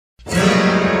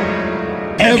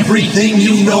Everything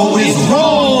you know is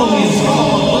wrong.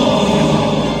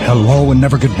 Hello and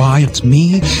never goodbye, it's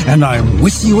me, and I'm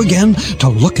with you again to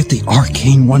look at the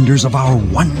arcane wonders of our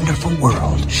wonderful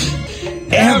world.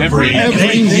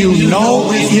 Everything you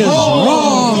know is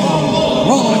wrong.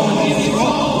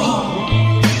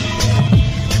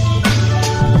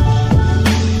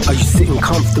 Are you sitting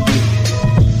comfortably?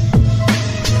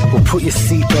 Well, put your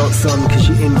seatbelts on, cause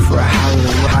you're in for a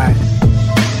howling ride.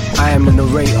 I am the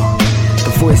narrator,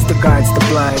 the voice that guides the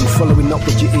blind, following up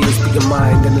with your ears to your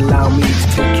mind, and allow me to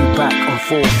take you back on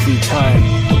forward through time,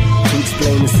 to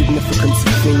explain the significance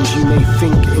of things you may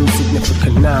think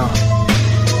insignificant now,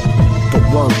 but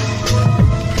won't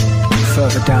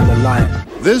further down the line.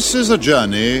 This is a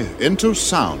journey into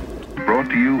sound. Brought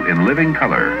to you in living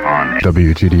color on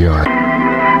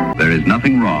WTDI. There is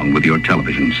nothing wrong with your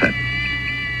television set.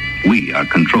 We are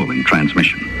controlling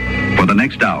transmission. For the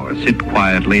next hour, sit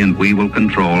quietly and we will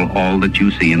control all that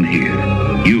you see and hear.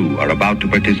 You are about to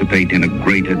participate in a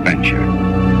great adventure.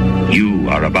 You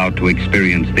are about to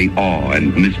experience the awe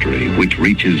and mystery which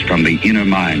reaches from the inner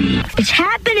mind. It's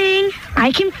happening.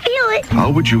 I can feel it.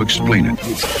 How would you explain it?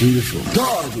 It's beautiful.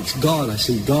 God, it's God. I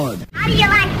see God. How do you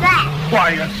like that?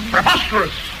 Why, it's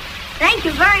preposterous. Thank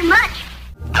you very much.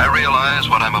 I realize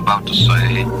what I'm about to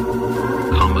say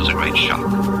comes as a great shock.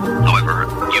 However,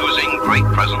 using great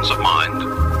presence of mind,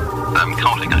 I'm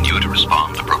counting on you to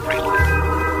respond appropriately.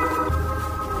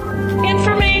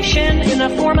 Information in the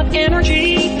form of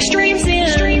energy streams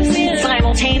in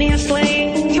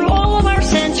simultaneously through all of our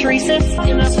sensory systems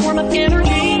in the form of energy,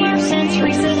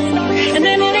 and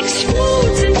then it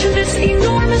explodes into this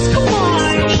enormous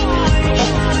collage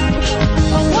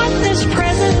of what this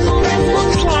present moment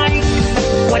looks like,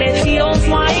 what it feels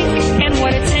like, and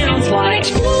what it sounds like.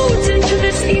 Explodes into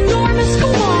this enormous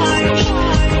collage,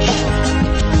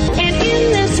 and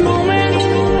in this moment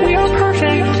we are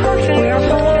perfect. We are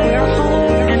whole,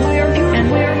 and we are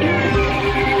doomed.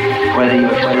 Whether you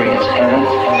experience heaven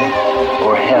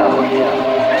or hell,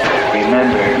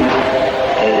 remember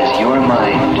that it is your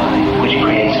mind which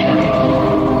creates them.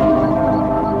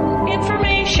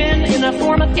 Information in the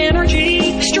form of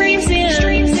energy streams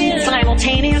in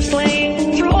simultaneously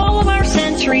through all of our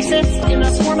sensory systems in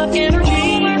the form of energy,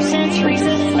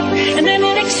 and then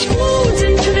it explodes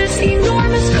into this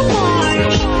enormous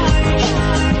collage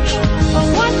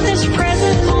of what this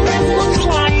present moment looks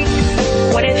like,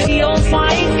 what it feels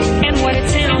like, and what it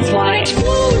sounds like.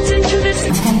 Explodes into this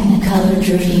Technicolor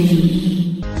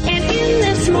dream. And in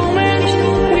this moment,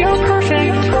 we are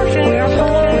perfect. We are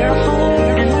whole,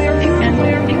 and we are doomed.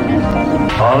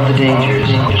 All the dangers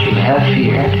which you have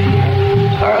feared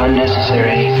are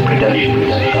unnecessary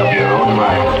productions of your own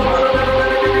mind.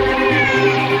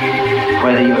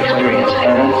 Whether you experience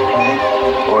heaven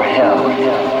or hell,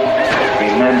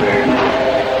 remember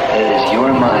that it is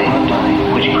your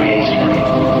mind which creates them.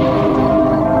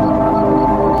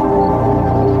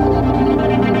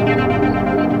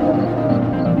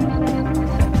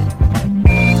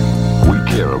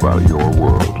 About your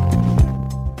world.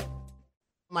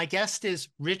 My guest is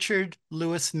Richard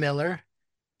Lewis Miller.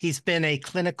 He's been a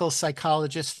clinical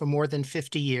psychologist for more than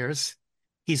 50 years.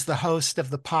 He's the host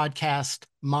of the podcast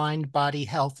Mind, Body,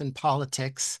 Health, and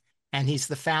Politics, and he's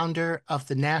the founder of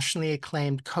the nationally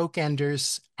acclaimed Coke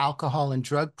Enders Alcohol and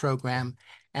Drug Program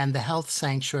and the Health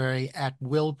Sanctuary at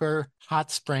Wilbur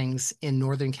Hot Springs in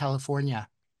Northern California.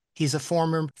 He's a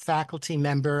former faculty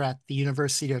member at the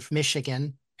University of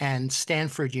Michigan and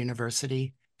Stanford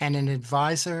University, and an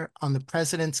advisor on the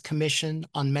President's Commission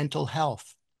on Mental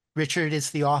Health. Richard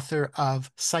is the author of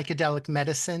Psychedelic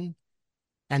Medicine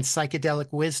and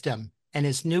Psychedelic Wisdom, and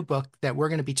his new book that we're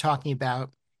going to be talking about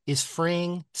is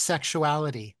Freeing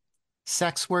Sexuality.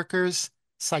 Sex workers,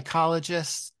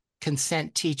 psychologists,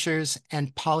 consent teachers,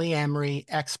 and polyamory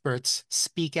experts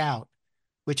speak out,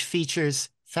 which features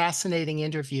fascinating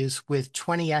interviews with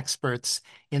 20 experts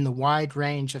in the wide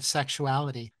range of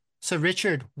sexuality. So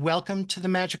Richard, welcome to the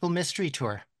Magical Mystery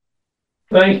Tour.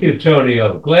 Thank you,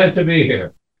 Tonio. Glad to be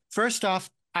here. First off,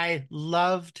 I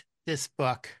loved this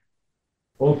book.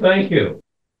 Well, thank you.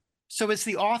 So as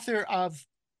the author of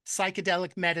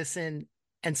Psychedelic Medicine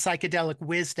and Psychedelic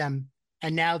Wisdom,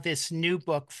 and now this new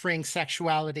book, Freeing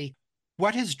Sexuality,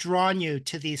 what has drawn you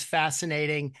to these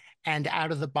fascinating and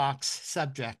out-of-the-box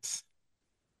subjects?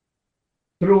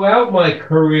 Throughout my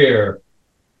career,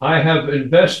 I have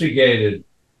investigated,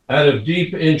 out of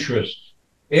deep interest,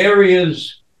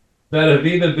 areas that have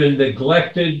either been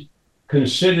neglected,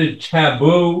 considered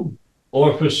taboo,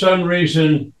 or for some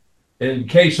reason, in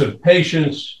case of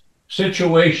patients,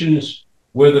 situations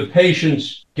where the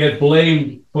patients get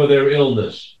blamed for their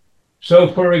illness. So,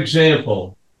 for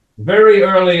example, very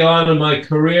early on in my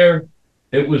career,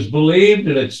 it was believed,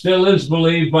 and it still is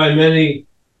believed by many,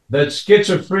 that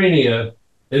schizophrenia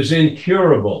is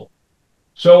incurable.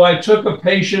 So I took a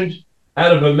patient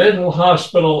out of a mental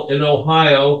hospital in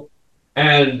Ohio,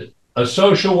 and a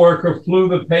social worker flew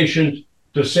the patient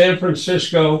to San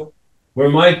Francisco, where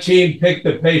my team picked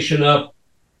the patient up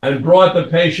and brought the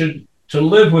patient to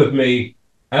live with me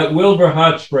at Wilbur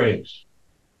Hot Springs.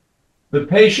 The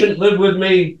patient lived with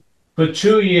me for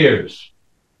 2 years.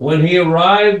 When he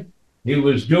arrived, he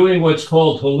was doing what's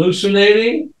called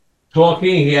hallucinating,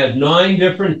 talking. He had 9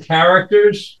 different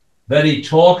characters that he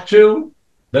talked to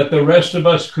that the rest of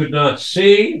us could not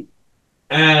see.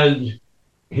 And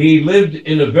he lived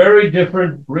in a very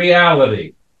different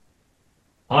reality.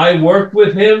 I worked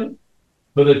with him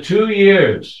for the 2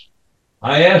 years.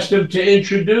 I asked him to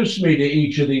introduce me to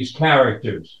each of these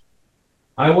characters.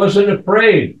 I wasn't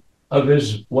afraid of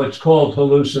his what's called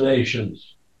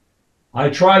hallucinations. I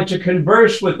tried to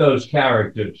converse with those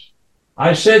characters.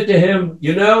 I said to him,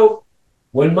 you know,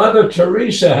 when Mother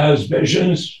Teresa has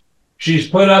visions, she's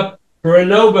put up for a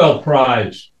Nobel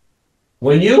Prize.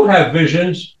 When you have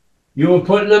visions, you were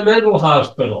put in a mental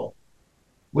hospital.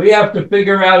 We have to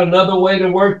figure out another way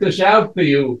to work this out for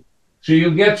you so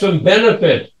you get some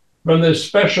benefit from this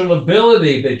special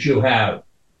ability that you have.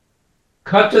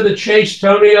 Cut to the chase,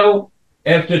 Tonio.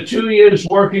 After 2 years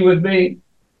working with me,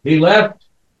 he left.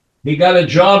 He got a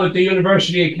job at the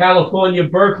University of California,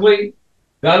 Berkeley,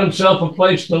 got himself a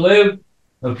place to live.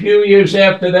 A few years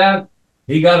after that,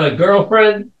 he got a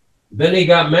girlfriend, then he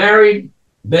got married,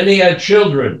 then he had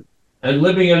children and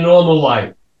living a normal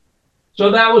life. So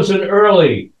that was an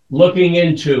early looking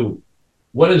into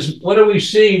what do we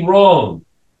see wrong.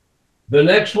 The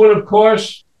next one, of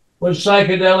course, was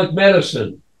psychedelic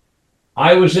medicine.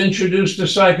 I was introduced to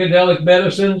psychedelic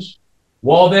medicines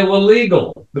while they were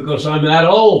legal because I'm that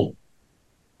old.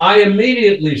 I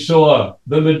immediately saw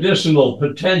the medicinal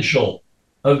potential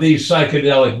of these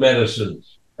psychedelic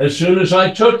medicines as soon as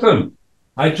I took them.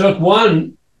 I took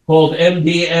one called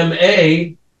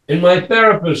MDMA in my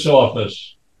therapist's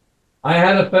office. I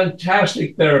had a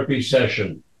fantastic therapy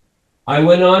session. I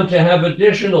went on to have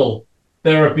additional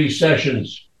therapy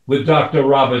sessions with Dr.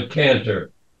 Robert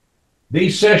Cantor.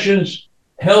 These sessions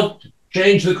helped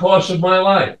change the course of my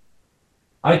life.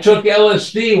 I took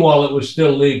LSD while it was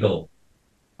still legal.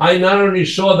 I not only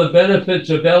saw the benefits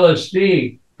of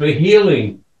LSD for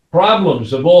healing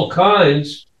problems of all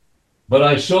kinds, but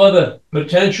I saw the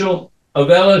potential of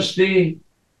LSD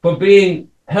for being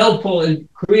helpful in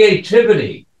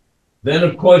creativity. Then,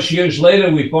 of course, years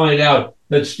later, we find out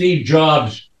that Steve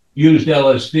Jobs used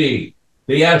LSD.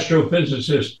 The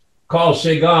astrophysicist Carl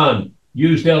Sagan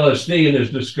used LSD in his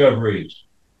discoveries.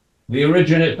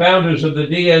 The founders of the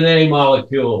DNA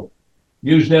molecule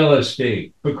used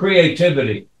LSD for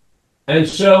creativity. And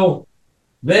so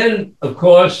then, of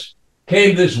course,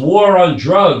 came this war on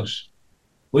drugs,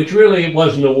 which really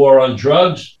wasn't a war on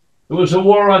drugs. It was a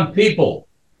war on people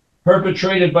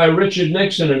perpetrated by Richard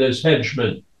Nixon and his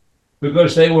henchmen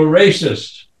because they were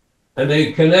racist and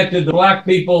they connected the black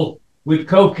people with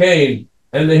cocaine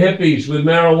and the hippies with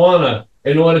marijuana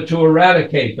in order to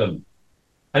eradicate them.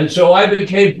 And so I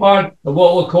became part of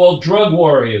what were called drug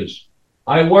warriors.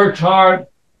 I worked hard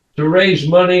to raise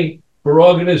money for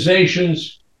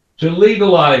organizations to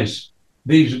legalize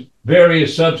these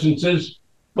various substances,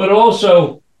 but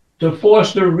also to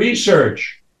foster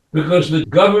research because the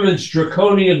government's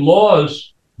draconian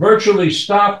laws virtually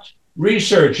stopped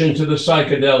research into the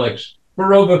psychedelics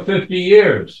for over 50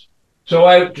 years. So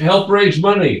I helped raise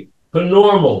money for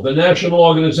NORML, the National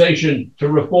Organization to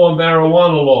Reform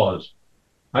Marijuana Laws.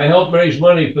 I helped raise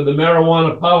money for the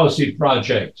Marijuana Policy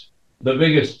Project, the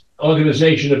biggest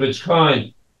organization of its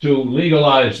kind to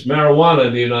legalize marijuana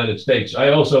in the United States. I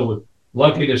also was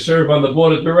lucky to serve on the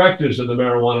board of directors of the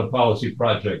Marijuana Policy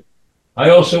Project. I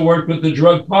also worked with the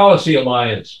Drug Policy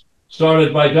Alliance,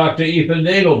 started by Dr. Ethan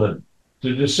Nadelman,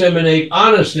 to disseminate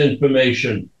honest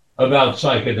information about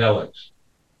psychedelics.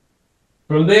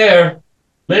 From there,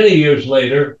 many years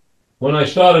later, when I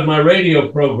started my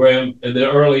radio program in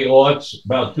the early aughts,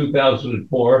 about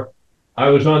 2004, I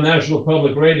was on National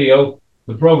Public Radio.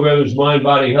 The program is Mind,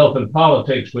 Body, Health, and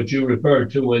Politics, which you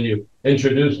referred to when you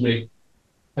introduced me.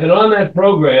 And on that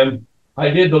program, I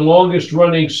did the longest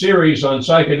running series on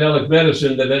psychedelic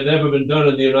medicine that had ever been done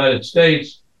in the United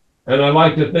States. And I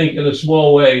like to think in a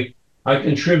small way, I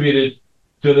contributed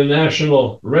to the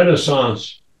national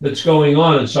renaissance that's going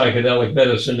on in psychedelic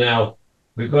medicine now,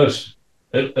 because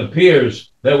it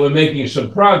appears that we're making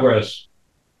some progress,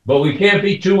 but we can't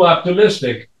be too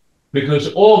optimistic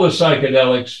because all the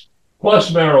psychedelics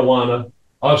plus marijuana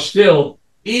are still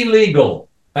illegal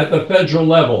at the federal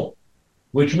level,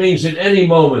 which means at any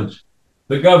moment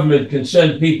the government can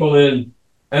send people in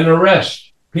and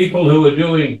arrest people who are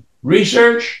doing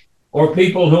research or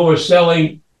people who are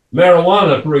selling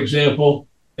marijuana, for example,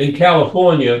 in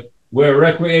California, where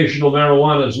recreational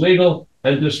marijuana is legal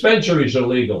and dispensaries are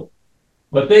legal.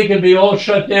 But they can be all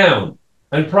shut down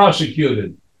and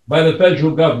prosecuted by the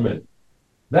federal government.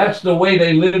 That's the way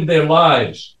they live their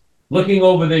lives, looking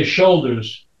over their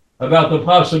shoulders about the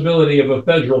possibility of a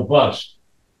federal bust.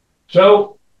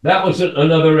 So that was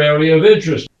another area of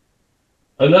interest.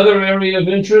 Another area of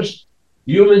interest,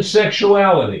 human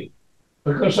sexuality,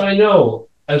 because I know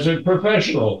as a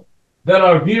professional that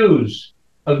our views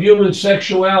of human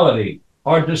sexuality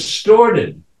are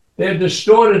distorted. They're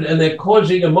distorted and they're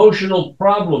causing emotional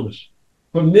problems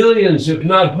for millions, if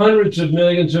not hundreds of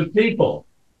millions of people.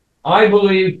 I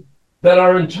believe that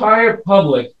our entire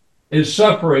public is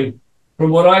suffering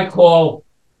from what I call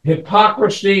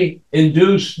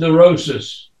hypocrisy-induced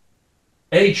neurosis,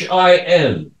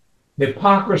 HIN,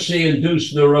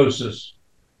 hypocrisy-induced neurosis.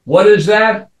 What is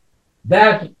that?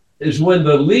 That is when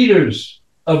the leaders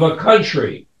of a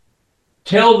country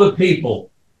tell the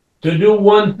people to do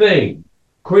one thing,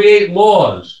 create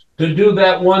laws to do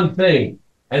that one thing,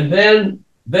 and then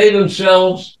they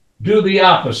themselves do the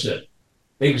opposite.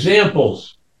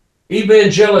 Examples,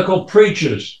 evangelical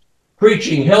preachers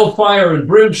preaching hellfire and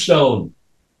brimstone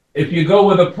if you go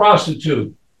with a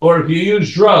prostitute or if you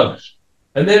use drugs.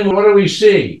 And then what do we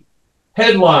see?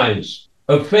 Headlines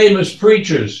of famous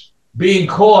preachers being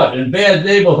caught in bad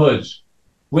neighborhoods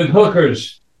with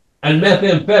hookers and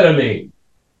methamphetamine.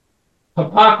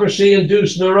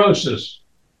 Hypocrisy-induced neurosis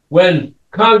when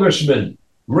congressmen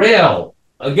rail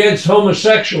against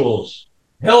homosexuals,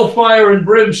 hellfire and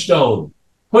brimstone,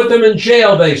 put them in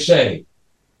jail, they say.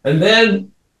 And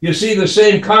then you see the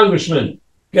same congressman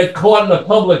get caught in a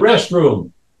public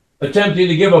restroom attempting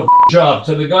to give a job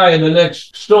to the guy in the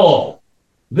next stall.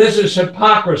 This is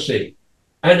hypocrisy,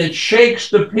 and it shakes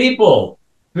the people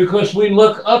because we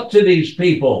look up to these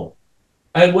people.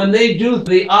 And when they do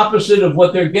the opposite of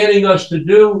what they're getting us to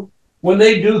do, when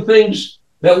they do things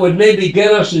that would maybe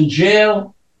get us in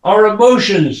jail, our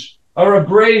emotions are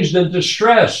abrased and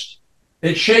distressed.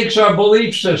 It shakes our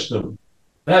belief system.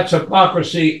 That's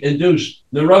hypocrisy-induced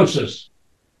neurosis.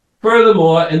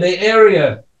 Furthermore, in the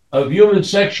area of human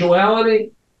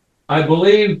sexuality, I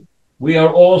believe we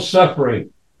are all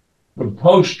suffering from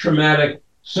post-traumatic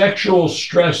sexual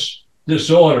stress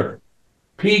disorder,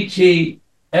 PTSD,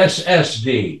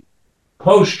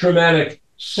 post-traumatic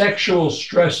sexual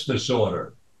stress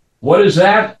disorder. What is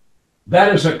that?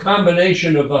 That is a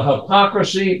combination of the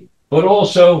hypocrisy, but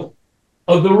also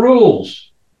of the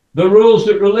rules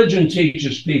that religion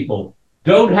teaches people.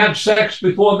 Don't have sex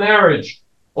before marriage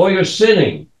or you're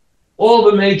sinning. All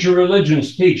the major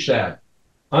religions teach that.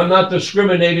 I'm not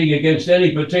discriminating against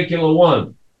any particular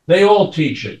one. They all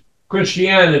teach it.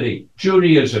 Christianity,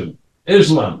 Judaism,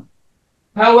 Islam.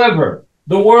 However,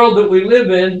 the world that we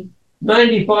live in,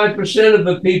 95% of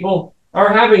the people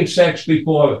are having sex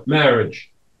before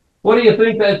marriage. What do you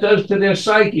think that does to their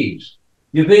psyches?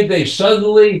 You think they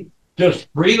suddenly just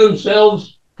free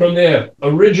themselves from their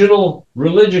original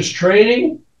religious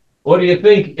training? Or do you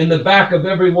think in the back of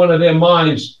every one of their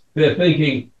minds, they're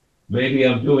thinking, maybe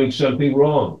I'm doing something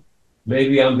wrong.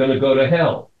 Maybe I'm going to go to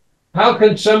hell. How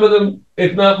can some of them,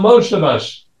 if not most of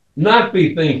us, not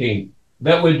be thinking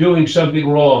that we're doing something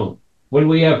wrong when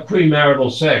we have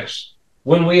premarital sex,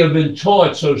 when we have been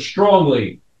taught so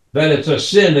strongly that it's a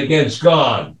sin against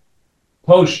God?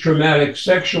 Post-traumatic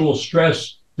sexual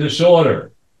stress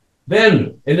disorder.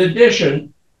 Then, in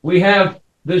addition, we have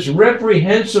this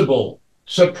reprehensible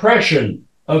suppression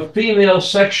of female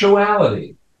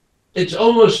sexuality. It's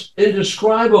almost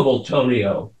indescribable,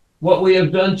 Tonio, what we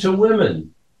have done to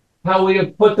women, how we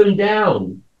have put them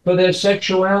down for their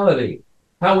sexuality,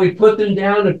 how we put them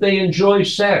down if they enjoy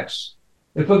sex.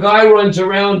 If a guy runs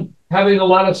around having a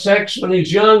lot of sex when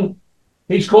he's young,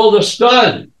 he's called a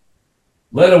stud.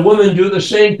 Let a woman do the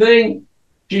same thing,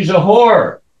 she's a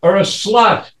whore or a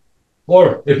slut,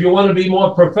 or if you want to be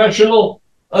more professional,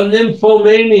 a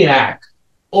nymphomaniac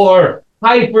or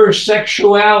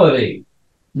hypersexuality.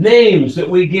 Names that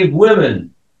we give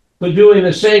women for doing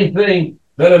the same thing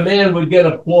that a man would get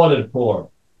applauded for.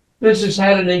 This has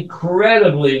had an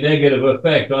incredibly negative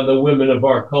effect on the women of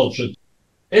our culture.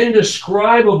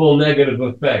 Indescribable negative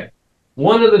effect.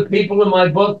 One of the people in my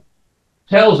book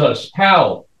tells us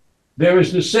how there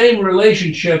is the same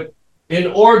relationship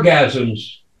in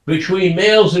orgasms between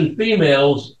males and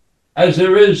females as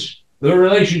there is the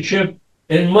relationship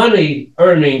in money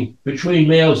earning between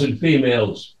males and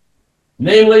females.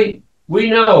 Namely, We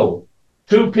know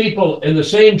two people in the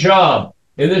same job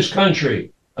in this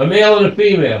country, a male and a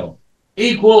female,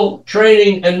 equal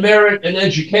training and merit and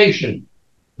education.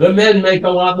 The men make a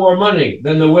lot more money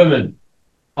than the women,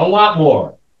 a lot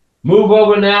more. Move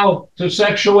over now to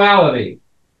sexuality.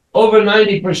 Over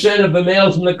 90% of the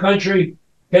males in the country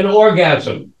can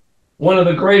orgasm, one of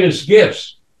the greatest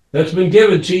gifts that's been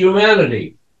given to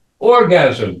humanity.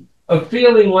 Orgasm, a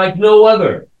feeling like no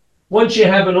other. Once you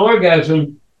have an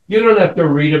orgasm, you don't have to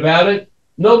read about it.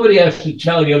 Nobody has to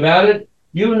tell you about it.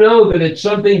 You know that it's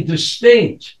something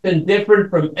distinct and different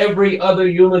from every other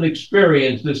human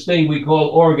experience, this thing we call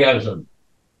orgasm.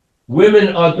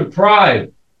 Women are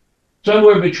deprived.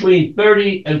 Somewhere between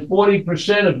 30 and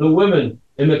 40% of the women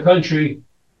in the country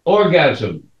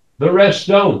orgasm. The rest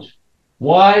don't.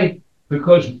 Why?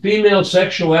 Because female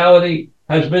sexuality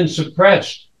has been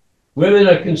suppressed. Women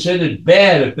are considered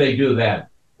bad if they do that,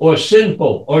 or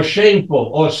sinful, or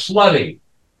shameful, or slutty.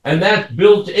 And that's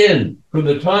built in from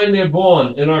the time they're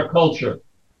born in our culture.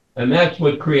 And that's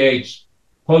what creates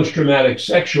post-traumatic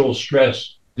sexual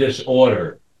stress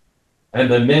disorder. And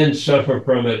the men suffer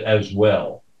from it as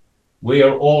well. We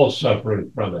are all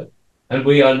suffering from it. And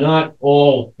we are not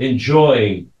all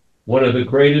enjoying one of the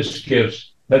greatest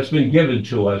gifts that's been given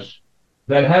to us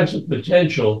that has the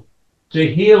potential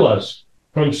to heal us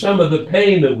from some of the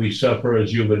pain that we suffer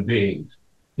as human beings,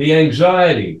 the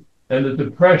anxiety and the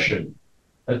depression.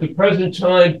 At the present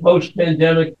time,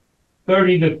 post-pandemic,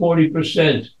 30 to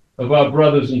 40% of our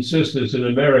brothers and sisters in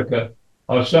America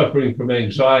are suffering from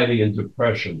anxiety and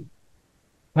depression.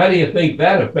 How do you think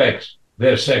that affects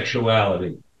their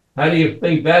sexuality? How do you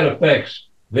think that affects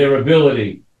their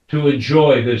ability to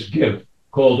enjoy this gift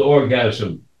called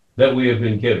orgasm that we have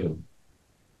been given?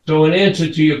 So in answer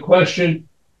to your question,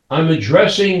 I'm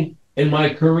addressing in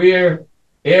my career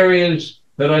areas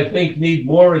that I think need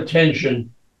more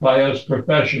attention by us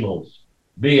professionals,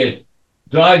 be it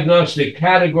diagnostic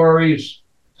categories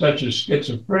such as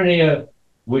schizophrenia,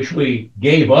 which we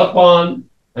gave up on,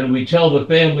 and we tell the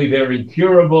family they're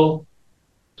incurable,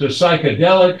 to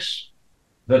psychedelics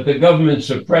that the government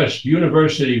suppressed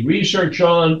university research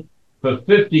on for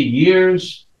 50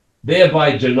 years,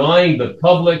 thereby denying the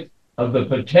public of the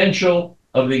potential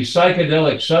of these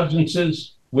psychedelic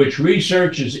substances, which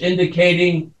research is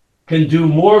indicating can do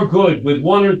more good with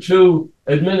one or two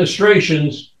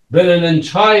administrations than an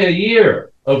entire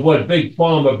year of what Big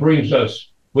Pharma brings us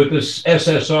with the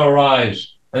SSRIs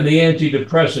and the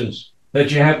antidepressants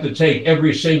that you have to take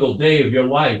every single day of your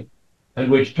life,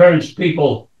 and which turns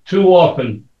people too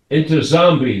often into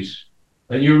zombies.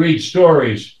 And you read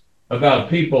stories about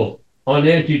people on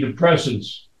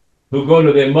antidepressants who go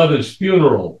to their mother's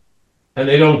funeral and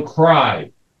they don't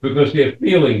cry because their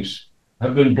feelings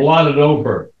have been blotted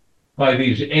over by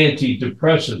these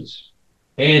antidepressants.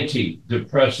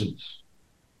 Antidepressants.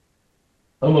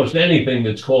 Almost anything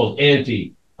that's called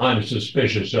anti, I'm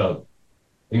suspicious of,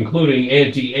 including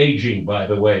anti-aging, by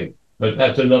the way, but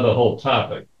that's another whole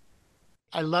topic.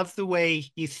 I love the way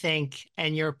you think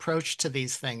and your approach to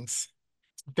these things.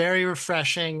 Very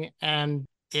refreshing, and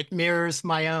it mirrors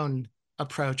my own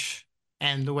approach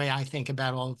and the way I think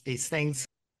about all of these things.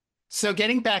 So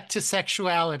getting back to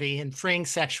sexuality and freeing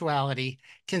sexuality,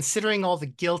 considering all the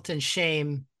guilt and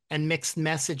shame and mixed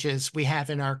messages we have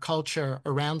in our culture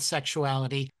around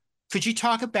sexuality, could you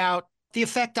talk about the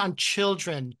effect on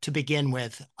children to begin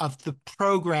with of the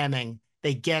programming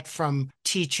they get from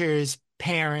teachers,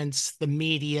 parents, the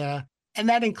media, and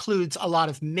that includes a lot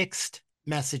of mixed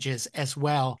messages as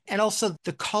well, and also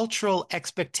the cultural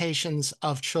expectations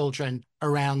of children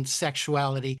around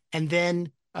sexuality, and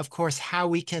then, of course, how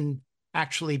we can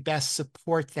actually best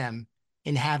support them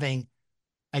in having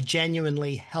a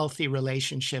genuinely healthy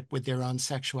relationship with their own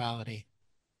sexuality.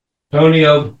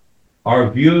 Tonio, our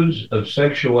views of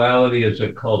sexuality as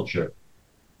a culture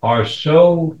are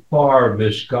so far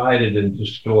misguided and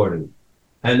distorted.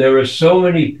 And there are so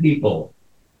many people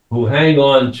who hang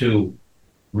on to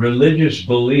religious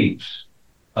beliefs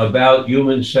about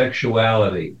human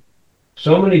sexuality.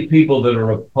 So many people that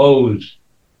are opposed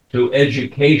to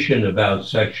education about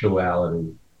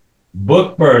sexuality.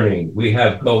 Book burning we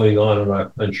have going on in our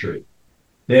country.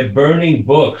 They're burning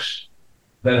books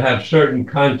that have certain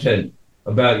content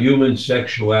about human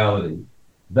sexuality.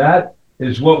 That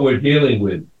is what we're dealing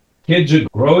with. Kids are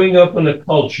growing up in a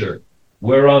culture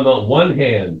where, on the one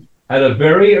hand, at a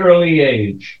very early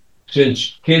age,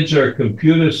 since kids are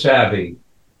computer savvy,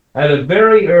 at a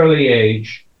very early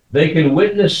age, they can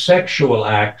witness sexual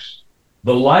acts,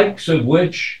 the likes of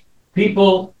which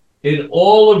people in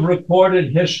all of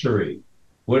recorded history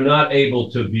were not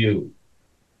able to view.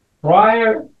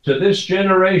 Prior to this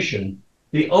generation,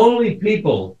 The only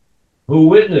people who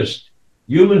witnessed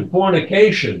human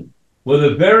fornication were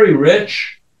the very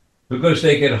rich because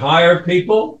they could hire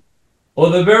people, or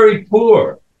the very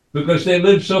poor because they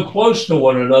lived so close to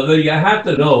one another, you have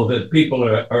to know that people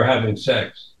are having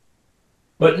sex.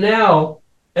 But now,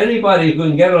 anybody who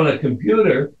can get on a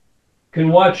computer can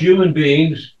watch human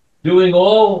beings doing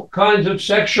all kinds of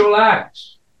sexual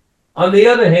acts. On the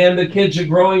other hand, the kids are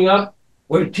growing up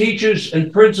where teachers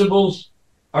and principals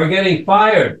are getting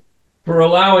fired for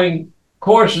allowing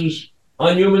courses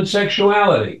on human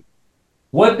sexuality.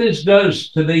 What this does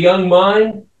to the young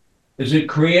mind is it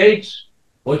creates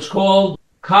what's called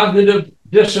cognitive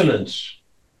dissonance.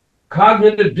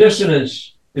 Cognitive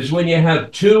dissonance is when you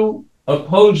have two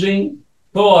opposing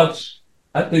thoughts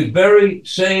at the very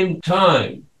same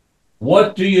time.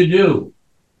 What do?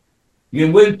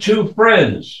 You're with two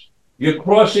friends. You're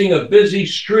crossing a busy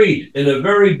street in a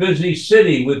very busy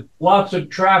city with lots of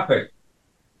traffic.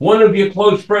 One of your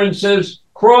close friends says,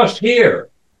 cross here.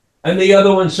 And the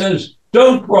other one says,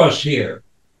 don't cross here.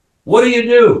 What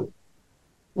do?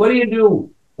 What do you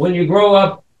do when you grow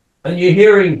up and you're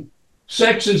hearing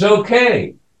sex is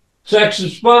okay, sex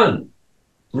is fun,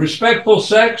 respectful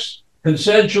sex,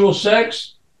 consensual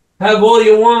sex, have all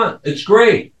you want, it's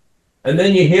great. And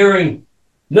then you're hearing,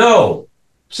 no,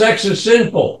 sex is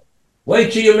sinful,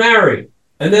 wait till you're married,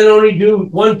 and then only do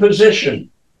one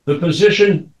position, the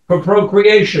position for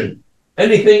procreation.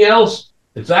 Anything else,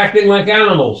 it's acting like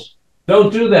animals.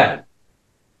 Don't do that.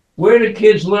 Where do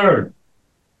kids learn?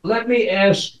 Let me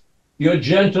ask your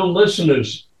gentle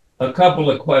listeners a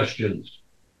couple of questions.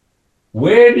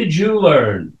 Where did you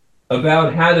learn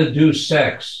about how to do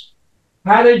sex?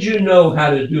 How did you know how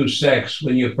to do sex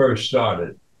when you first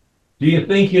started? Do you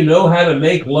think you know how to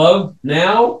make love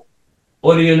now?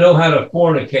 Or do you know how to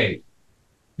fornicate?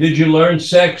 Did you learn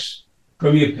sex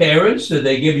from your parents? Did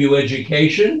they give you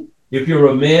education? If you're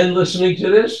a man listening to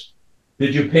this,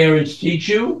 did your parents teach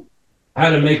you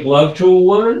how to make love to a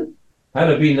woman? How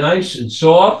to be nice and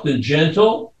soft and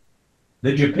gentle?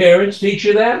 Did your parents teach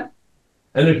you that?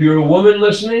 And if you're a woman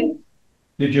listening,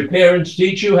 did your parents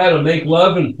teach you how to make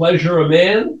love and pleasure a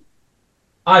man?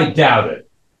 I doubt it.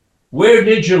 Where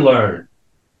did you learn?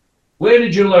 Where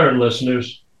did you learn,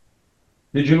 listeners?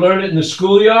 Did you learn it in the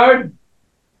schoolyard?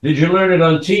 Did you learn it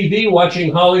on TV,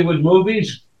 watching Hollywood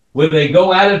movies, where they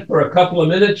go at it for a couple of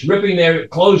minutes, ripping their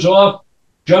clothes off,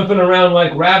 jumping around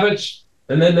like rabbits,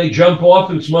 and then they jump off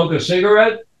and smoke a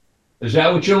cigarette? Is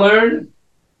that what you learned?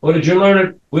 Or did you learn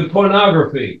it with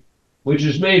pornography, which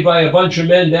is made by a bunch of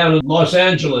men down in Los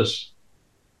Angeles,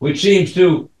 which seems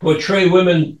to portray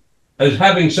women as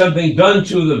having something done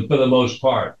to them for the most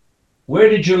part? Where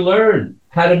did you learn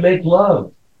how to make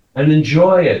love and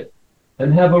enjoy it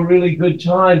and have a really good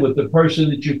time with the person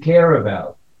that you care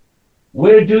about?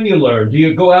 Where do you learn? Do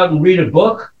you go out and read a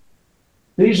book?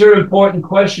 These are important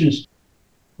questions.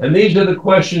 And these are the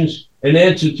questions in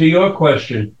answer to your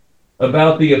question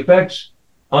about the effects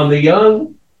on the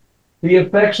young. The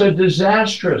effects are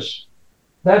disastrous.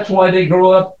 That's why they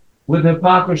grow up with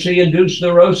hypocrisy-induced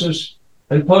neurosis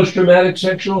and post-traumatic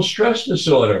sexual stress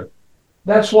disorder.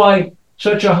 That's why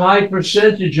such a high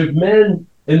percentage of men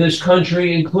in this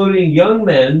country, including young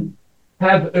men,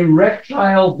 have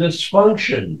erectile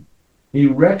dysfunction.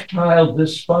 Erectile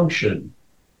dysfunction.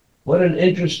 What an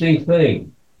interesting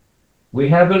thing. We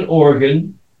have an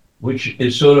organ which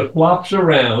is sort of flops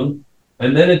around,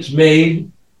 and then it's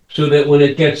made so that when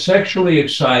it gets sexually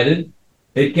excited,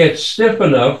 it gets stiff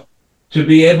enough to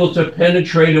be able to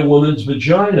penetrate a woman's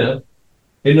vagina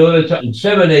in order to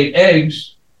inseminate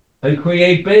eggs and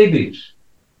create babies.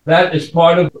 That is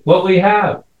part of what we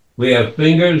have. We have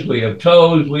fingers, we have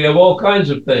toes, we have all kinds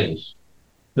of things.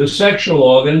 The sexual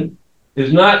organ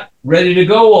is not ready to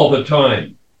go all the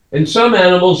time. In some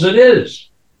animals, it is.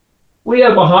 We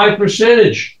have a high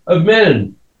percentage of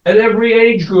men at every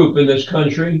age group in this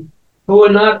country who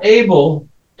are not able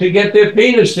to get their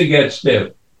penis to get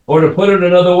stiff. Or to put it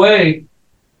another way,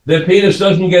 their penis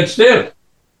doesn't get stiff.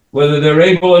 Whether they're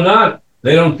able or not,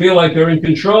 they don't feel like they're in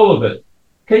control of it.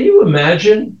 Can you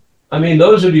imagine? I mean,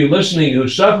 those of you listening who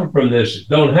suffer from this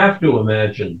don't have to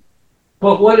imagine.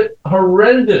 But what a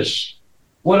horrendous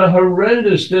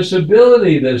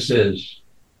disability this is.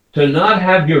 To not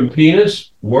have your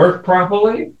penis work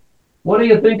properly? What do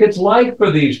you think it's like for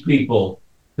these people,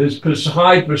 this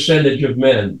high percentage of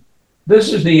men?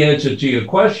 This is the answer to your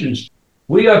questions.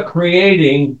 We are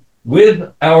creating,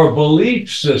 with our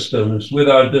belief systems, with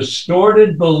our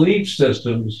distorted belief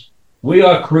systems, we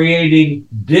are creating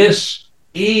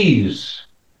dis-ease,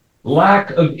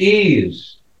 lack of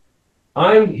ease.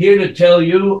 I'm here to tell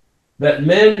you that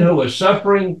men who are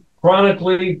suffering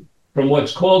chronically from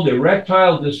what's called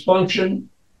erectile dysfunction,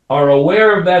 are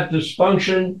aware of that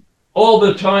dysfunction all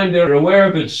the time. They're aware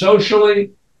of it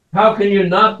socially. How can you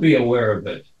not be aware of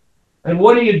it? And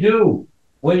what do you do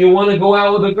when you want to go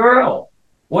out with a girl?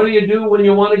 What do you do when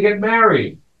you want to get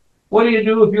married? What do you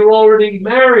do if you're already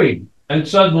married and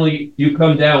suddenly you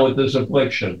come down with this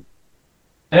affliction?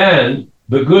 And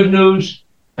the good news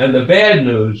and the bad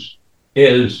news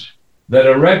is that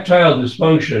erectile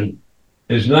dysfunction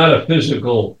is not a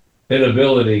physical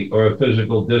inability or a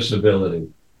physical disability.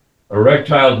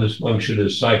 Erectile dysfunction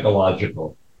is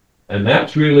psychological. And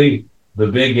that's really the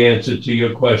big answer to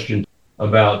your question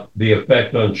about the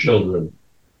effect on children.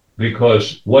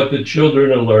 Because what the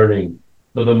children are learning,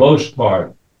 for the most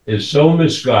part, is so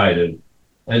misguided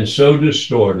and so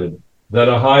distorted that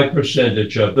a high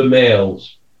percentage of the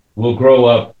males will grow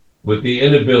up with the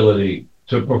inability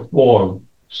to perform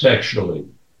sexually.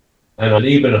 And an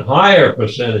even higher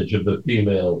percentage of the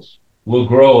females will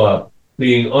grow up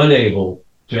being unable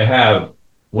to have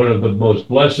one of the most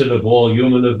blessed of all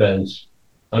human events,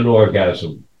 an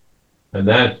orgasm. And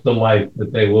that's the life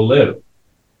that they will live.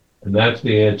 And that's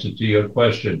the answer to your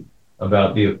question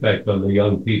about the effect on the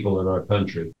young people in our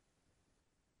country.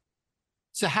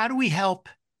 So how do we help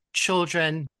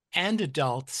children and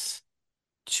adults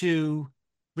to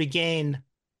regain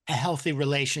a healthy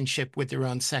relationship with their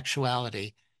own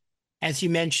sexuality? As you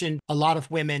mentioned, a lot of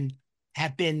women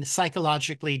have been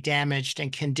psychologically damaged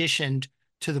and conditioned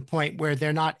to the point where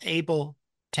they're not able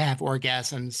to have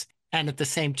orgasms. And at the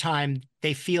same time,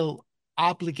 they feel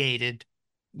obligated.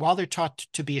 While they're taught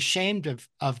to be ashamed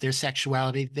of their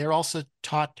sexuality, they're also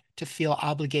taught to feel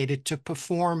obligated to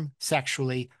perform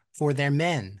sexually for their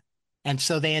men. And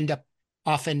so they end up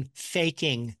often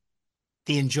faking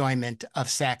the enjoyment of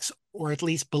sex, or at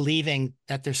least believing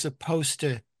that they're supposed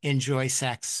to enjoy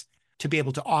sex to be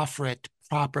able to offer it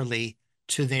properly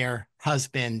to their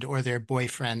husband or their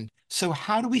boyfriend. So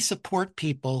how do we support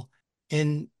people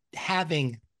in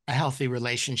having a healthy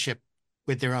relationship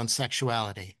with their own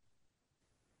sexuality?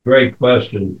 Great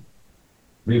question.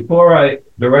 Before I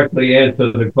directly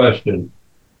answer the question,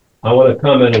 I want to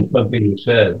comment on something you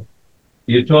said.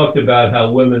 You talked about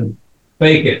how women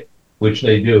fake it, which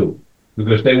they do,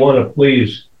 because they want to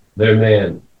please their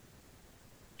man.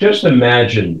 Just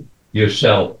imagine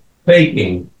yourself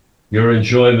faking your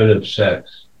enjoyment of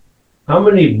sex. How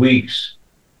many weeks,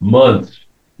 months,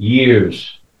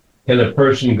 years can a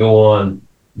person go on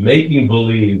making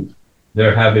believe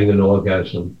they're having an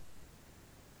orgasm?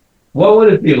 What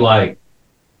would it be like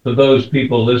for those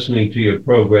people listening to your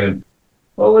program?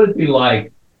 What would it be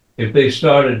like if they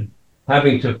started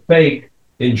having to fake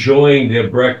enjoying their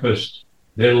breakfast,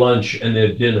 their lunch, and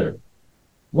their dinner?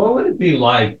 What would it be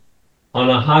like on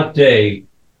a hot day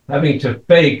having to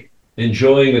fake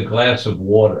enjoying a glass of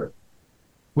water?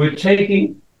 We're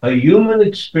taking a human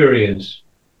experience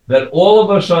that all of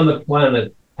us on the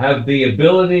planet have the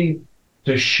ability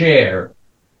to share,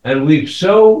 and we've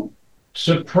so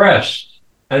suppressed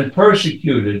and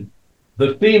persecuted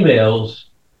the females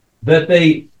that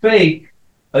they fake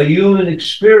a human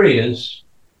experience,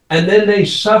 and then they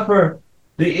suffer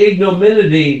the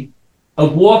ignominy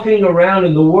of walking around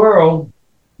in the world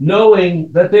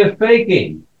knowing that they're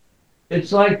faking.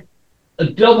 It's like a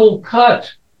double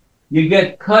cut. You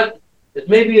get cut,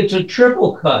 maybe it's a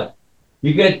triple cut.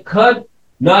 You get cut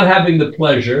not having the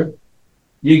pleasure.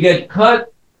 You get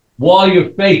cut while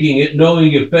you're faking it,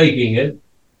 knowing you're faking it.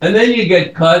 And then you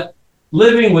get cut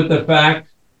living with the fact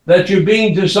that you're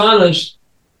being dishonest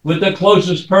with the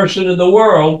closest person in the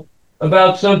world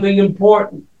about something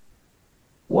important.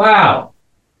 Wow.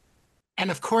 And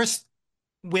of course,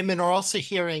 women are also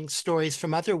hearing stories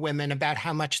from other women about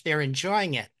how much they're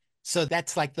enjoying it. So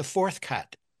that's like the fourth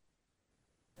cut.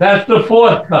 That's the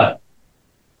fourth cut.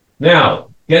 Now,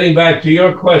 getting back to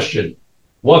your question,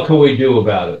 what can we do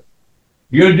about it?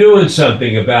 You're doing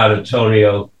something about it,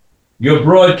 Tonio. You're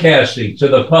broadcasting to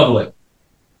the public.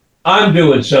 I'm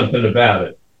doing something about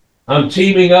it. I'm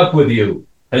teaming up with you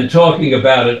and talking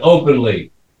about it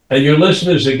openly. And your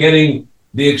listeners are getting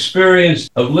the experience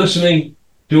of listening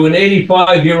to an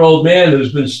 85-year-old man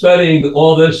who's been studying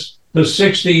all this for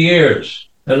 60 years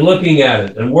and looking at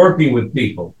it and working with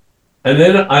people. And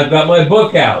then I've got my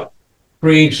book out,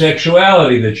 Freeing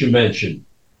Sexuality, that you mentioned.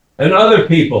 And other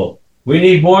people. We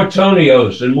need more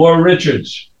Tonios and more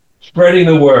Richards spreading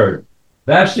the word.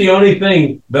 That's the only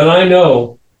thing that I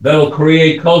know that'll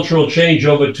create cultural change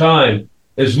over time,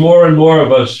 is more and more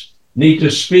of us need to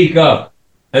speak up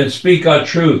and speak our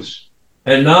truths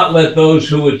and not let those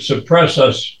who would suppress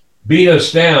us beat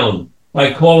us down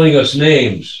by calling us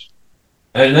names.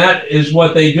 And that is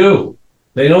what they do.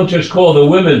 They don't just call the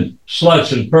women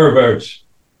sluts and perverts.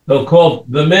 They'll call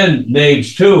the men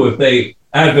names too if they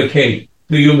advocate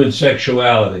for human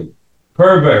sexuality.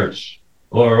 Perverts,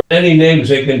 or any names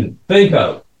they can think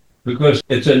of, because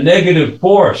it's a negative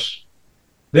force.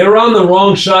 They're on the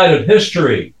wrong side of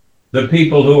history, the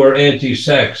people who are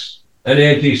anti-sex and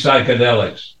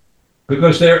anti-psychedelics,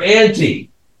 because they're anti.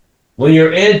 When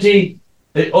you're anti,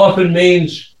 it often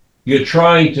means you're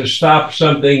trying to stop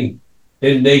something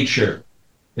in nature.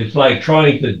 It's like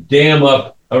trying to dam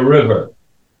up a river.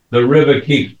 The river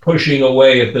keeps pushing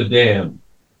away at the dam,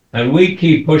 and we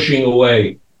keep pushing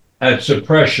away at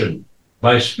suppression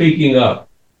by speaking up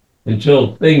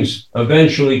until things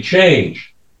eventually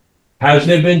change. Has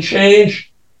there been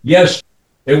change? Yes.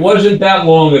 It wasn't that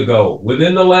long ago,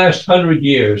 within the last 100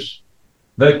 years,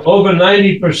 that over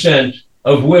 90%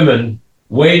 of women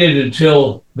waited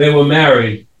until they were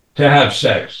married to have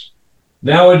sex.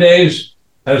 Nowadays,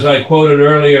 as I quoted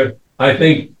earlier, I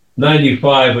think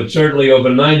 95, but certainly over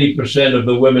 90% of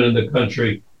the women in the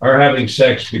country are having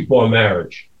sex before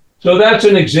marriage. So that's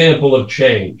an example of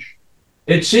change.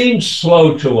 It seems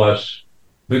slow to us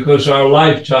because our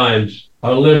lifetimes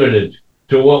are limited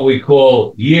to what we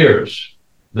call years,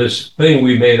 this thing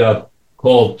we made up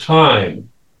called time.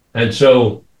 And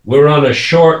so we're on a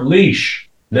short leash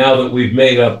now that we've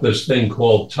made up this thing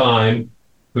called time,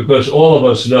 because all of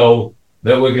us know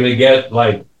that we're going to get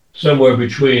like somewhere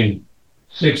between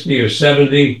 60 or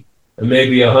 70 and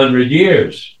maybe 100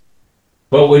 years.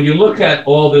 But when you look at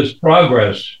all this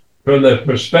progress from the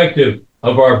perspective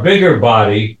of our bigger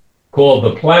body called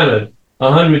the planet,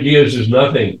 100 years is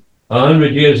nothing.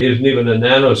 100 years isn't even a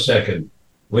nanosecond.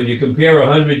 When you compare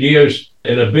 100 years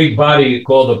in a big body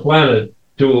called the planet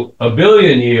to a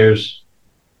billion years,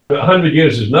 100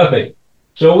 years is nothing.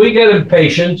 So we get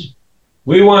impatient.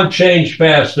 We want change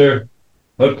faster.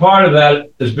 But part of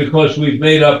that is because we've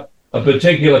made up a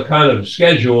particular kind of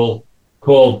schedule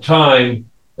called time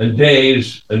and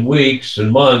days and weeks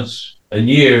and months and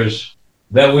years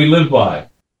that we live by.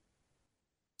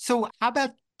 So how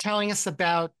about telling us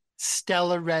about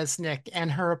Stella Resnick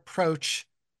and her approach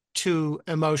to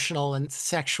emotional and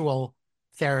sexual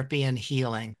therapy and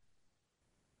healing?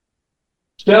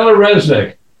 Stella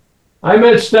Resnick. I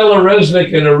met Stella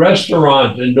Resnick in a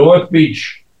restaurant in North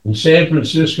Beach in San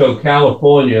Francisco,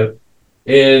 California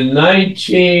in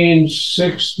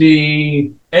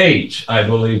 1968, I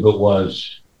believe it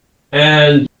was.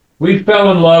 And we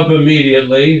fell in love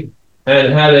immediately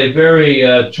and had a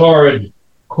very torrid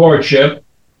courtship.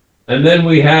 And then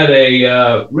we had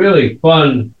a really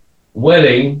fun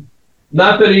wedding.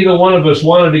 Not that either one of us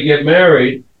wanted to get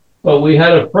married, but we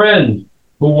had a friend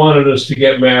who wanted us to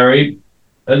get married.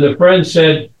 And the friend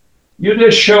said, you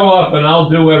just show up and I'll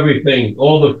do everything,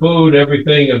 all the food,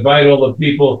 everything, invite all the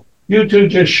people. You two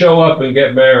just show up and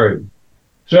get married.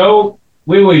 So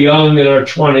we were young in our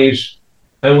 20s,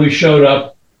 and we showed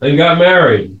up and got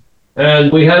married.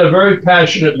 And we had a very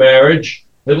passionate marriage.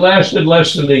 It lasted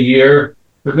less than a year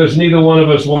because neither one of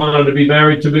us wanted to be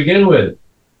married to begin with.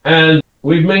 And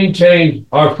we've maintained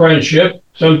our friendship,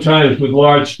 sometimes with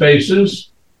large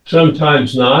spaces,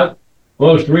 sometimes not.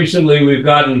 Most recently, we've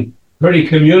gotten pretty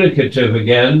communicative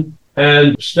again.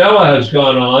 And Stella has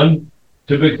gone on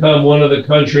to become one of the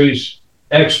country's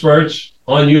experts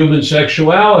on human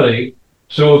sexuality.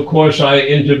 So, of course, I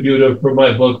interviewed her for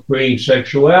my book, Freeing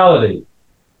Sexuality.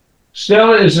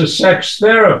 Stella is a sex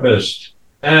therapist.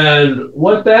 And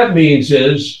what that means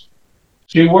is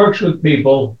she works with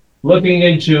people looking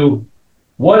into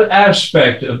what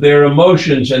aspect of their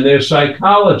emotions and their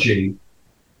psychology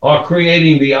are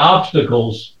creating the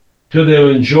obstacles to them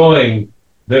enjoying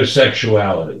their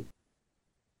sexuality.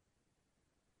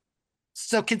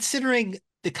 So considering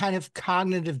the kind of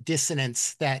cognitive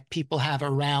dissonance that people have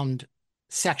around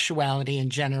sexuality in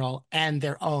general and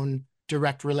their own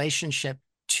direct relationship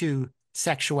to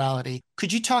sexuality,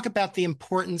 could you talk about the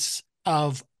importance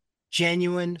of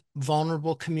genuine,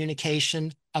 vulnerable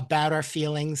communication about our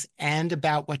feelings and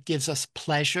about what gives us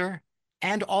pleasure,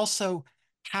 and also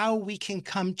how we can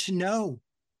come to know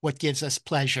what gives us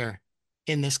pleasure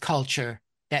in this culture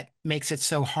that makes it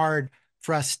so hard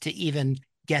for us to even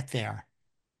get there?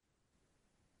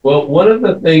 Well, one of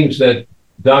the things that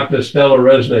Dr. Stella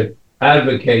Resnick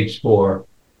advocates for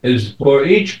is for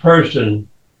each person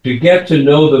to get to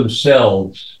know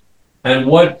themselves and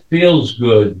what feels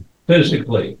good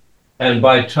physically and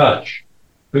by touch.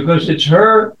 Because it's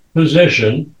her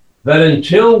position that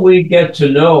until we get to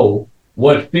know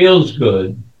what feels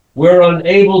good, we're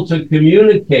unable to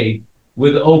communicate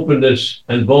with openness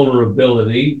and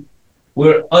vulnerability.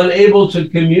 We're unable to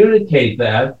communicate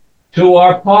that to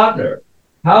our partner.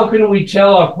 How can we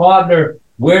tell our partner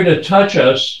where to touch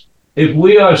us if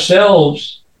we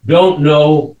ourselves don't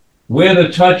know where the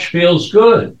touch feels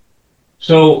good.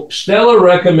 So Stella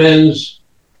recommends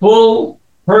full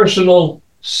personal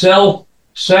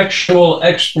self-sexual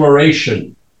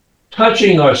exploration,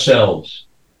 touching ourselves,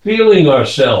 feeling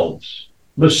ourselves,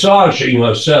 massaging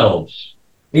ourselves,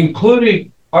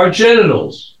 including our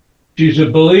genitals. She's a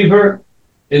believer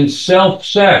in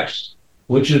self-sex,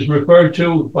 which is referred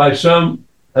to by some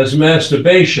as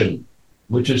masturbation,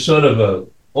 which is sort of an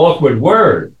awkward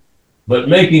word, but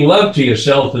making love to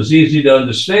yourself is easy to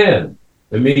understand.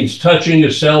 It means touching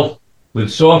yourself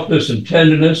with softness and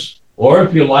tenderness, or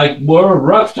if you like, more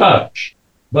rough touch,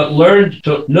 but learn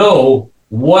to know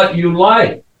what you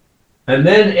like. And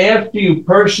then after you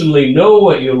personally know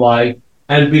what you like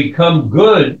and become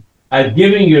good at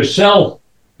giving yourself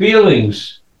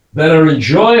feelings that are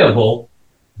enjoyable,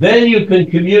 then you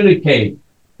can communicate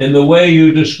in the way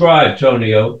you described,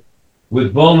 Tonio,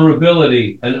 with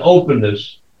vulnerability and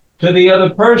openness to the other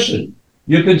person.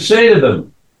 You can say to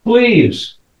them,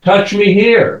 please touch me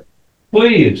here.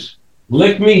 Please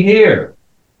lick me here.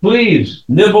 Please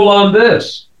nibble on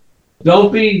this.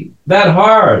 Don't be that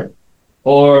hard.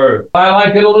 Or I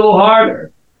like it a little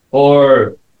harder.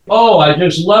 Or, oh, I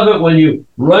just love it when you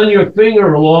run your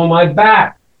finger along my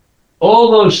back.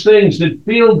 All those things that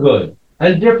feel good.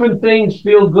 And different things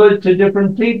feel good to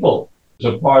different people. It's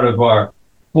a part of our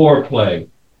foreplay.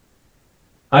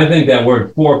 I think that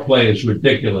word foreplay is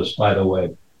ridiculous, by the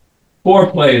way.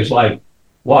 Foreplay is like,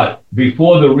 what,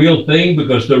 before the real thing,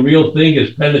 because the real thing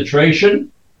is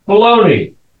penetration?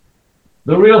 Baloney.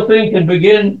 The real thing can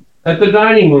begin at the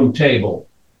dining room table.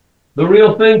 The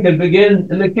real thing can begin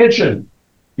in the kitchen.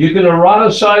 You can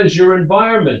eroticize your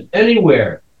environment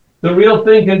anywhere. The real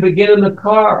thing can begin in the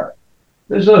car.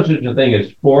 There's no such a thing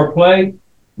as foreplay. It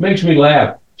makes me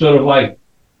laugh, sort of like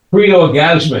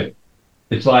pre-orgasmic.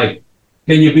 It's like,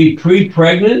 can you be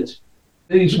pre-pregnant?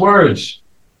 These words,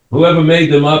 whoever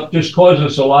made them up, just cause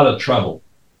us a lot of trouble.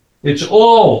 It's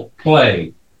all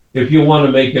play if you want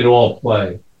to make it all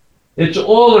play. It's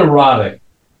all erotic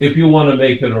if you want to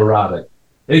make it erotic.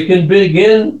 It can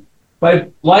begin by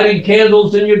lighting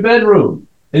candles in your bedroom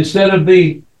instead of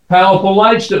the powerful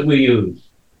lights that we use.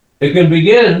 It can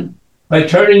begin by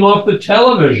turning off the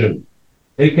television.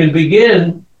 It can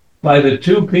begin by the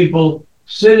two people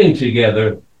sitting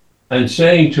together and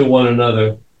saying to one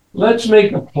another, let's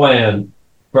make a plan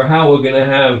for how we're going to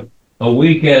have a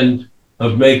weekend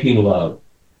of making love.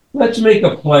 Let's make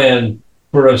a plan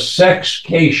for a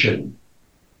sexcation.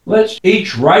 Let's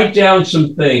each write down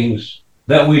some things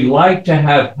that we'd like to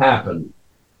have happen.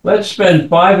 Let's spend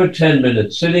 5 or 10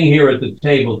 minutes sitting here at the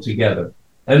table together,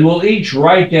 and we'll each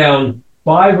write down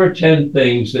 5 or 10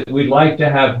 things that we'd like to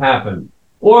have happen,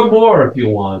 or more if you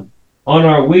want, on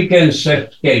our weekend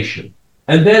sexcation.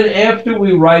 And then after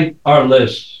we write our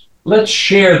lists, let's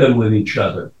share them with each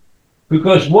other.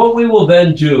 Because what we will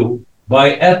then do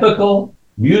by ethical,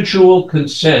 mutual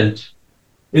consent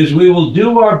is we will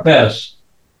do our best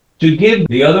to give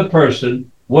the other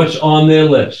person what's on their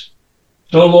list.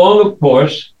 So long, of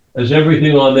course, as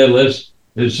everything on their list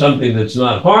is something that's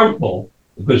not harmful,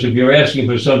 because if you're asking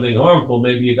for something harmful,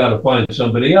 maybe you got to find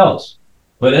somebody else.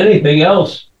 But anything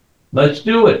else, let's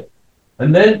do it.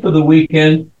 And then for the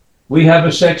weekend, we have a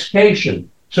sexcation.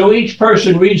 So each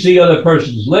person reads the other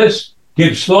person's list,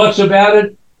 gives thoughts about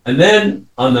it, and then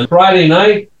on the Friday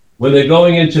night, when they're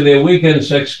going into their weekend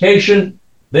sexcation,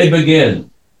 they begin.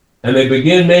 And they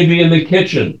begin maybe in the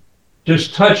kitchen,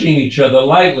 just touching each other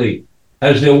lightly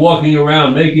as they're walking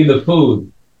around making the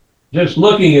food, just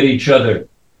looking at each other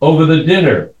over the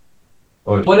dinner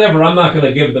or whatever. I'm not going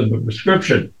to give them a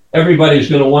prescription. Everybody's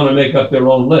going to want to make up their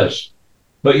own list.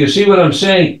 But you see what I'm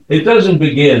saying? It doesn't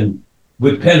begin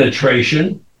with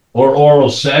penetration or oral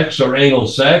sex or anal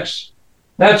sex.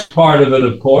 That's part of it,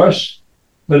 of course.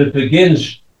 But it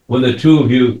begins when the two of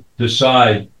you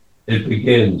decide it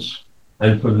begins.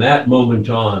 And from that moment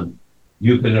on,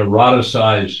 you can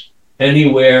eroticize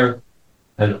anywhere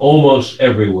and almost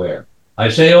everywhere. I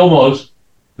say almost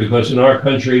because in our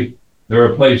country, there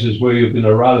are places where you can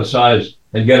eroticize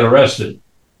and get arrested.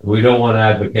 We don't want to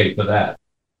advocate for that.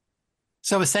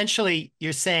 So essentially,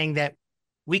 you're saying that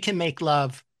we can make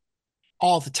love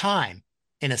all the time,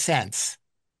 in a sense.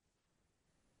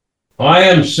 I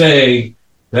am saying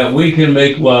that we can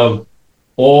make love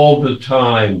all the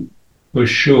time, for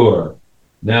sure.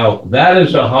 Now, that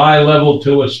is a high level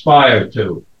to aspire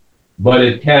to, but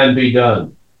it can be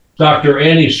done. Dr.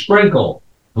 Annie Sprinkle,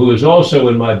 who is also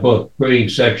in my book, Freeing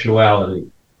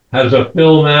Sexuality, has a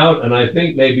film out, and I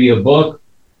think maybe a book,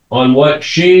 on what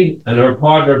she and her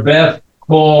partner Beth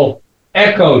call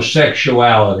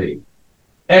ecosexuality.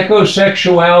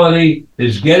 Ecosexuality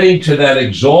is getting to that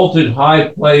exalted high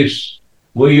place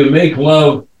where you make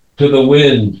love to the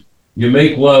wind, you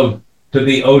make love to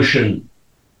the ocean,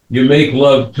 you make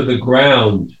love to the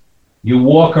ground, you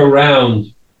walk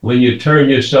around when you turn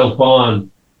yourself on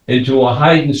into a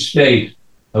heightened state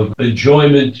of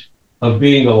enjoyment of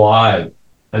being alive.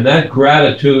 And that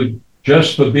gratitude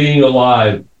just for being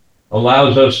alive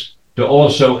allows us to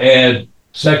also add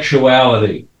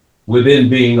sexuality within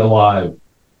being alive.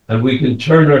 And we can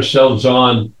turn ourselves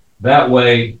on that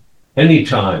way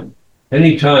anytime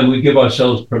we give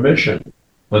ourselves permission.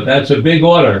 But that's a big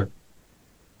order.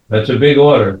 That's a big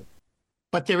order.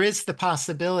 But there is the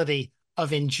possibility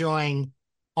of enjoying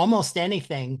almost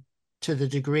anything to the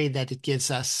degree that it gives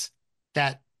us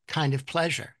that kind of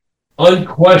pleasure.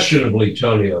 Unquestionably,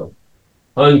 Tonio.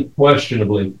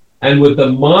 Unquestionably. And with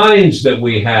the minds that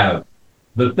we have,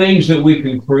 the things that we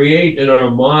can create in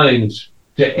our minds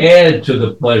to add to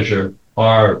the pleasure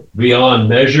are beyond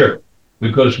measure,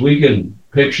 because we can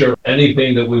picture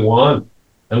anything that we want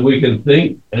and we can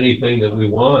think anything that we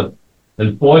want.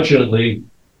 And fortunately,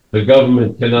 the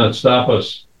government cannot stop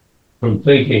us from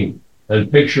thinking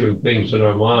and picturing things in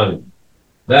our mind.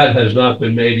 That has not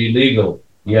been made illegal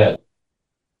yet.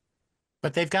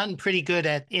 But they've gotten pretty good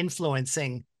at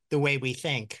influencing the way we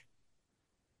think.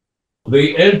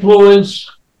 The influence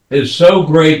is so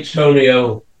great,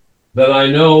 Tonio, that I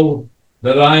know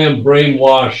that I am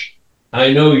brainwashed.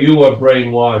 I know you are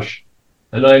brainwashed.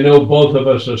 And I know both of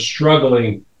us are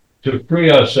struggling to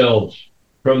free ourselves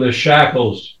from the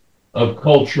shackles of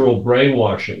cultural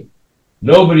brainwashing.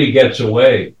 Nobody gets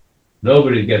away.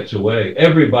 Nobody gets away.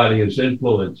 Everybody is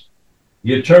influenced.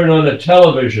 You turn on a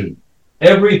television,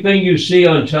 everything you see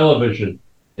on television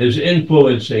is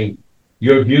influencing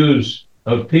your views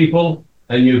of people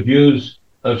and your views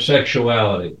of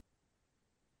sexuality.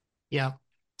 Yeah.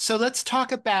 So let's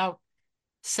talk about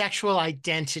sexual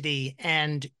identity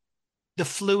and the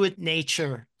fluid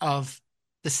nature of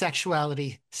the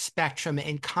sexuality spectrum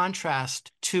in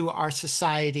contrast to our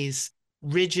society's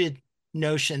rigid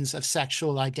notions of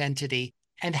sexual identity,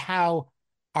 and how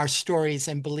our stories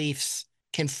and beliefs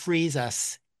can freeze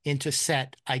us into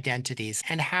set identities,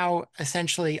 and how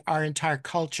essentially our entire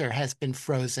culture has been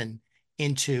frozen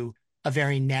into a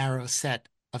very narrow set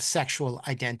of sexual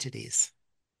identities.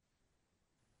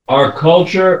 Our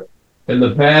culture in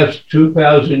the past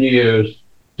 2,000 years,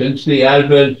 since the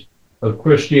advent of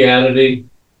Christianity,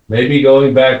 maybe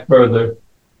going back further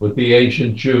with the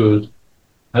ancient Jews,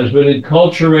 has been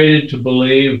enculturated to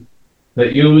believe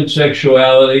that human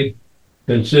sexuality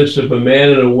consists of a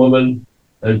man and a woman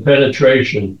and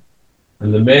penetration.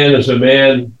 And the man is a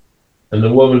man and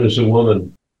the woman is a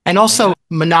woman. And also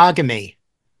monogamy.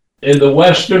 In the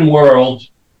Western world,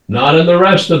 not in the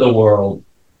rest of the world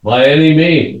by any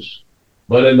means,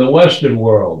 but in the Western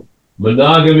world,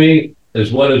 monogamy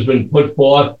is what has been put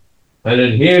forth and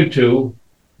adhered to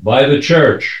by the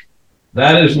church.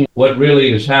 That isn't what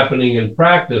really is happening in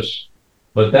practice,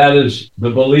 but that is the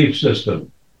belief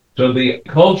system. So the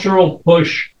cultural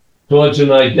push towards an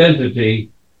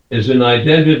identity is an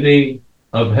identity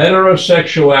of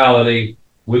heterosexuality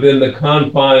within the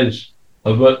confines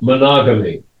of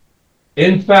monogamy.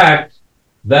 In fact,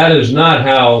 that is not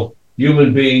how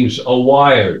human beings are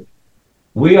wired.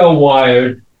 We are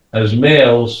wired as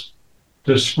males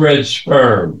to spread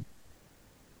sperm.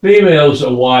 Females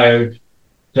are wired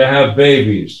to have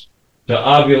babies, to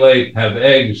ovulate, have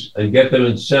eggs, and get them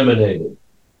inseminated.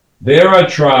 There are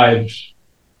tribes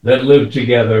that live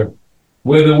together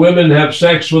where the women have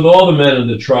sex with all the men in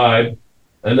the tribe,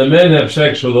 and the men have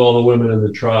sex with all the women in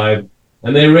the tribe,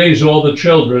 and they raise all the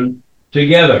children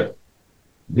together.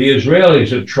 The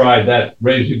Israelis have tried that,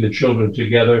 raising the children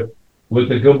together, with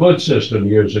the kibbutz system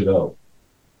years ago.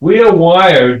 We are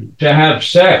wired to have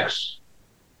sex.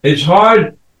 It's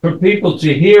hard for people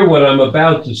to hear what I'm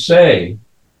about to say,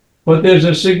 but there's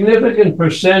a significant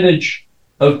percentage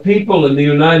of people in the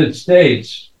United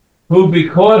States who,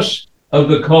 because of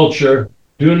the culture,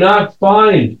 do not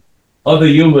find other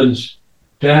humans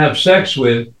to have sex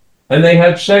with, and they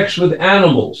have sex with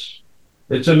animals.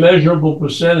 It's a measurable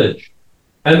percentage.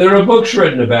 And there are books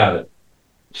written about it.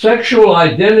 Sexual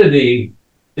identity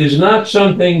is not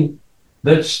something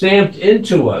that's stamped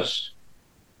into us.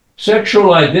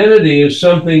 Sexual identity is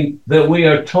something that we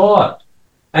are taught.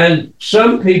 And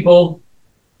some people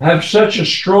have such a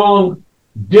strong,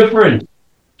 different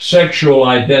sexual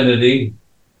identity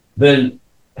than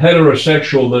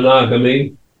heterosexual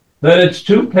monogamy that it's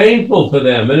too painful for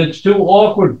them and it's too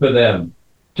awkward for them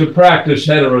to practice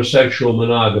heterosexual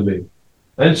monogamy.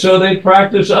 And so they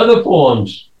practice other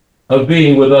forms of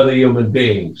being with other human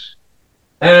beings.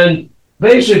 And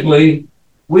Basically,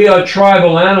 we are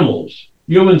tribal animals.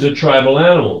 Humans are tribal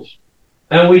animals.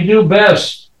 And we do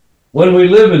best when we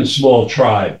live in small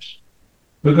tribes.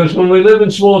 Because when we live in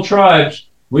small tribes,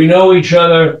 we know each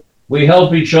other, we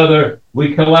help each other,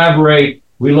 we collaborate,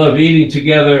 we love eating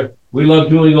together, we love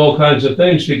doing all kinds of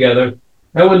things together.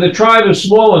 And when the tribe is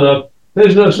small enough,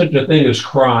 there's no such a thing as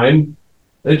crime.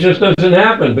 It just doesn't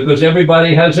happen because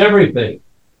everybody has everything.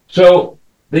 So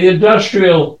the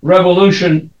Industrial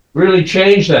Revolution really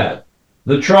changed that.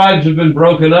 The tribes have been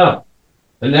broken up.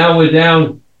 And now we're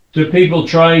down to people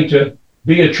trying to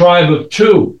be a tribe of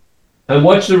two. And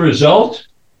what's the result?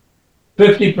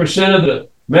 50% of the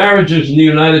marriages in the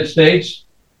United States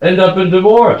end up in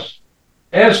divorce.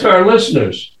 Ask our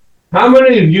listeners, how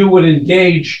many of you would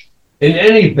engage in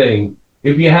anything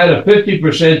if you had a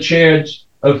 50% chance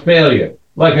of failure?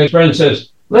 Like a friend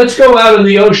says, let's go out in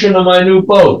the ocean on my new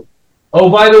boat. Oh,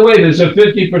 by the way, there's a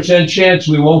 50% chance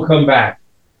we won't come back.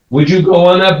 Would you go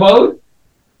on that boat?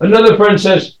 Another friend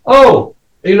says, oh,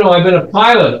 I've been a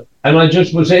pilot and I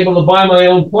just was able to buy my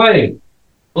own plane.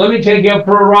 Let me take you up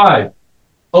for a ride.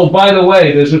 Oh, by the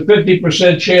way, there's a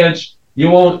 50% chance you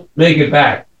won't make it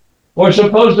back. Or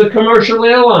suppose the commercial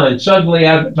airline suddenly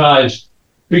advertised,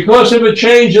 because of a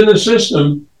change in the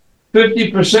system,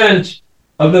 50%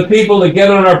 of the people that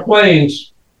get on our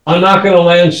planes are not going to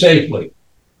land safely.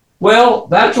 Well,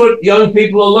 that's what young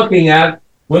people are looking at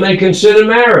when they consider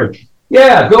marriage.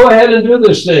 Yeah, go ahead and do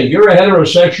this thing. You're a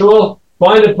heterosexual,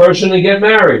 find a person and get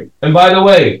married. And by the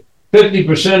way,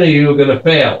 50% of you are going to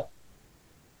fail.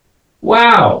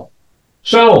 Wow.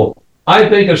 So I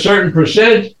think a certain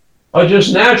percent are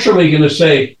just naturally going to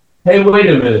say, hey, wait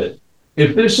a minute.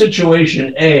 If this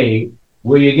situation A,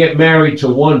 where you get married to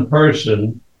one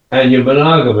person and you're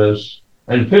monogamous,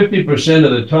 and 50%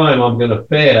 of the time I'm going to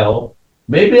fail,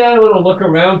 maybe I want to look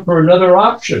around for another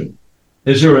option.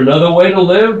 Is there another way to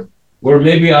live where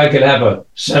maybe I could have a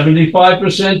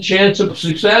 75% chance of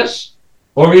success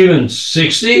or even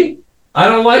 60? I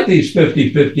don't like these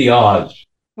 50-50 odds.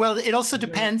 Well, it also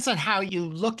depends on how you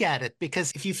look at it,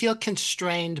 because if you feel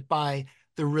constrained by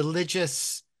the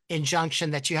religious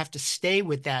injunction that you have to stay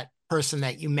with that person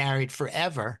that you married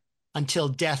forever until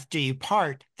death do you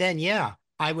part, then yeah,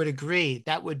 I would agree.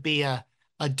 That would be a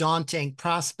daunting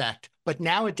prospect. But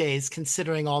nowadays,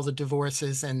 considering all the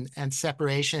divorces and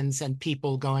separations and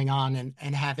people going on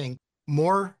and having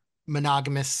more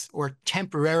monogamous or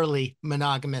temporarily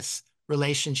monogamous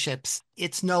relationships,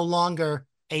 it's no longer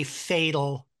a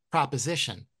fatal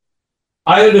proposition.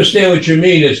 I understand what you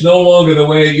mean. It's no longer the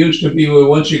way it used to be where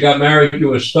once you got married, you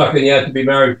were stuck and you had to be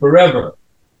married forever.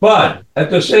 But at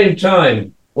the same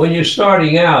time, when you're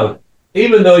starting out,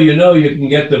 even though you know you can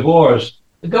get divorced,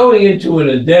 going into an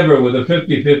endeavor with a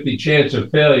 50-50 chance of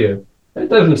failure, that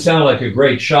doesn't sound like a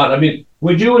great shot. I mean,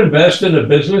 would you invest in a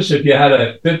business if you had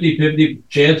a 50-50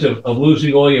 chance of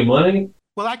losing all your money?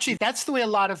 Well, actually, that's the way a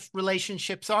lot of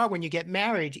relationships are. When you get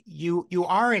married, you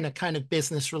are in a kind of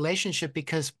business relationship,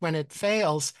 because when it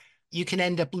fails, you can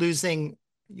end up losing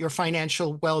your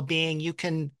financial well-being. You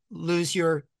can lose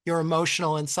your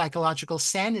emotional and psychological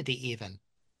sanity even.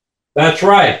 That's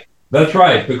right. That's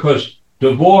right. Because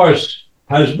divorce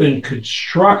has been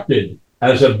constructed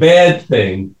as a bad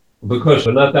thing, because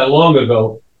not that long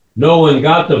ago, no one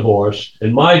got divorced.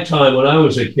 In my time when I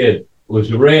was a kid,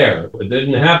 was rare. It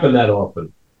didn't happen that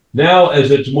often. Now,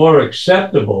 as it's more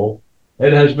acceptable,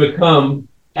 it has become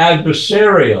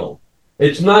adversarial.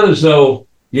 It's not as though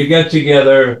you get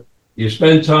together, you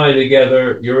spend time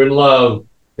together, you're in love,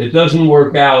 it doesn't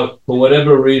work out for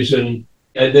whatever reason,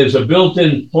 and there's a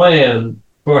built-in plan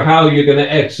for how you're going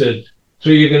to exit, so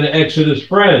you're going to exit as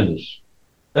friends.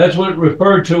 That's what's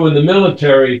referred to in the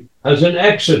military as an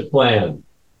exit plan.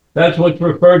 That's what's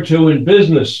referred to in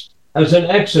business as an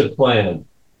exit plan.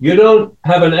 You don't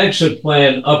have an exit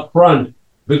plan up front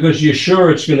because you're sure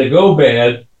it's going to go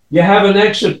bad. You have an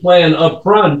exit plan up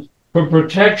front for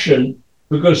protection,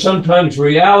 because sometimes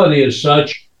reality is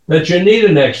such that you need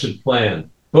an exit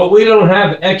plan. But we don't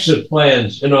have exit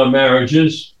plans in our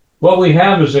marriages. What we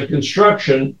have is a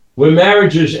construction where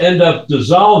marriages end up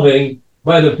dissolving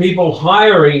by the people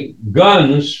hiring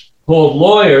guns called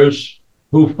lawyers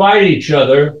who fight each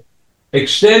other,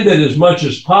 extend it as much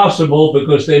as possible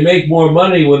because they make more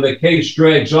money when the case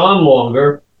drags on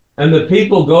longer, and the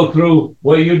people go through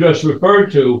what you just referred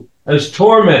to as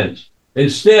torment,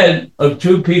 instead of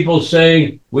two people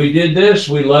saying, we did this,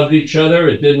 we loved each other,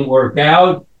 it didn't work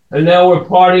out, and now we're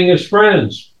parting as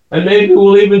friends, and maybe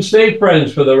we'll even stay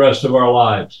friends for the rest of our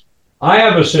lives. I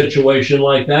have a situation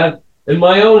like that in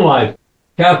my own life.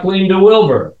 Kathleen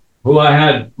DeWilbur, who I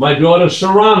had my daughter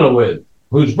Serrana with,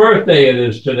 whose birthday it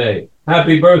is today,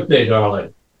 happy birthday,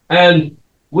 darling. And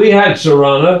we had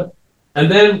Sarana, and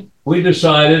then we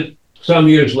decided some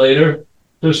years later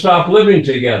to stop living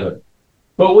together.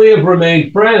 But we have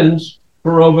remained friends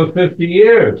for over 50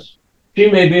 years.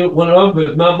 She may be one of,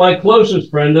 if not my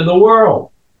closest friend in the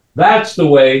world. That's the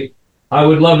way I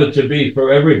would love it to be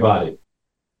for everybody.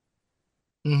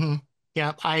 Mm-hmm.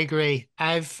 Yeah, I agree.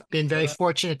 I've been very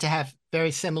fortunate to have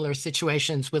very similar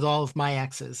situations with all of my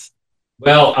exes.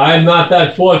 Well, I'm not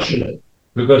that fortunate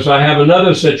because I have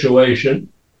another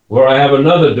situation where I have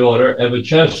another daughter,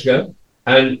 Evacheska,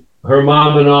 and her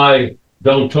mom and I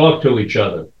don't talk to each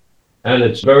other. And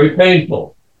it's very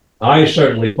painful. I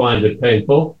certainly find it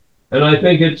painful. And I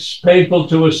think it's painful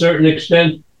to a certain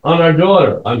extent on our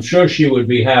daughter. I'm sure she would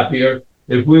be happier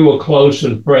if we were close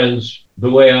and friends the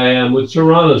way I am with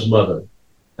Sarana's mother.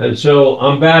 And so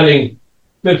I'm batting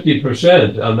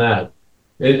 50% on that.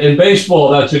 In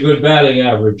baseball, that's a good batting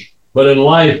average. But in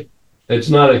life, it's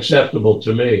not acceptable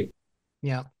to me.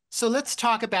 Yeah. So let's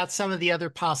talk about some of the other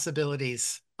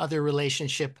possibilities, other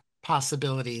relationship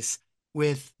possibilities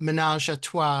with menage a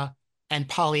trois and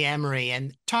polyamory.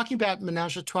 And talking about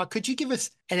menage a trois, could you give us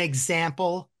an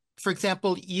example? For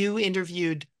example, you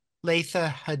interviewed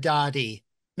Latha Haddadi.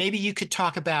 Maybe you could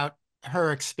talk about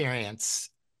her experience.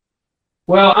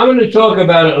 Well, I'm going to talk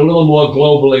about it a little more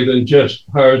globally than just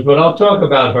hers, but I'll talk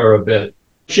about her a bit.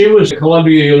 She was a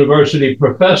Columbia University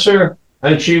professor,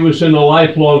 and she was in a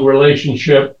lifelong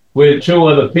relationship with two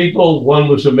other people. One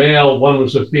was a male, one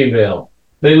was a female.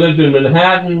 They lived in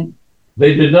Manhattan.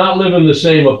 They did not live in the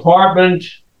same apartment.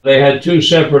 They had two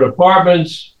separate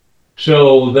apartments,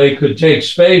 so they could take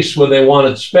space when they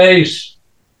wanted space,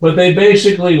 but they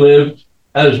basically lived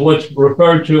as what's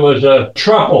referred to as a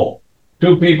throuple.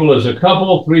 Two people as a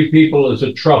couple, three people as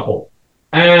a throuple.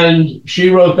 And she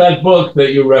wrote that book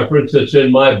that you referenced that's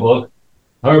in my book.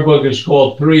 Her book is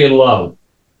called Three in Love.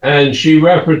 And she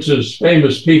references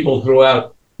famous people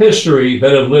throughout history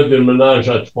that have lived in menage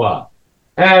a trois.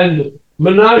 And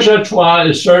menage a trois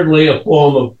is certainly a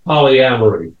form of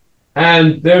polyamory.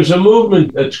 And there's a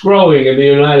movement that's growing in the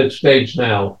United States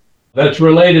now that's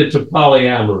related to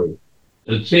polyamory.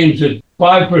 It seems that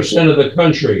 5% of the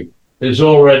country is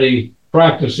already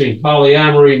practicing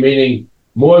polyamory, meaning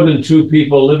more than two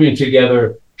people living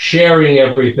together, sharing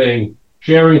everything,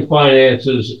 sharing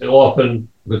finances, often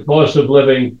the cost of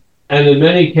living, and in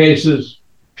many cases,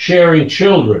 sharing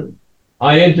children.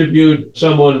 I interviewed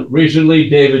someone recently,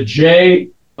 David J.,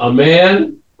 a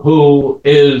man who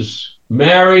is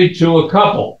married to a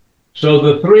couple. So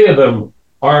the three of them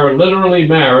are literally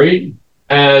married,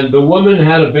 and the woman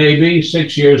had a baby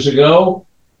 6 years ago,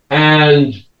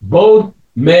 and both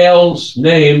males'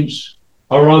 names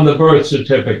are on the birth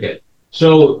certificate.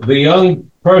 So the young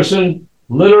person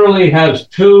literally has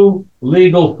two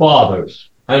legal fathers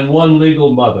and one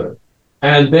legal mother,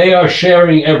 and they are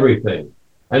sharing everything.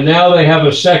 And now they have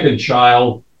a second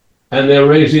child, and they're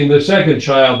raising the second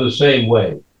child the same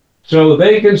way. So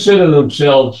they consider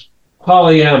themselves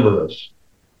polyamorous,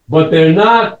 but they're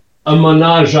not a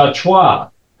menage a trois.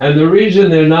 And the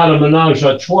reason they're not a menage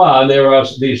a trois, and there are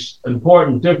these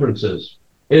important differences,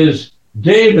 is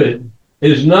David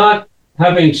is not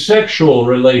having sexual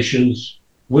relations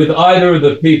with either of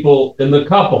the people in the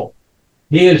couple.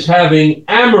 He is having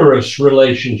amorous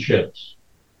relationships.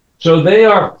 So they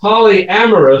are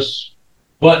polyamorous,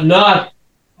 but not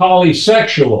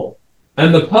polysexual.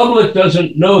 And the public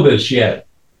doesn't know this yet.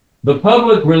 The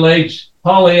public relates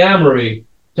polyamory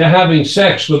to having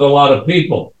sex with a lot of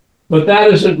people. But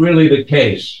that isn't really the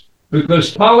case,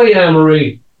 because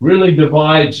polyamory really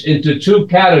divides into two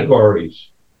categories.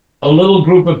 A little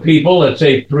group of people, let's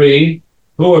say three,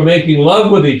 who are making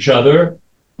love with each other,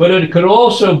 but it could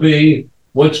also be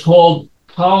what's called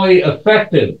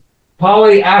polyaffective.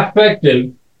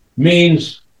 Polyaffective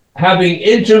means having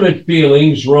intimate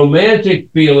feelings,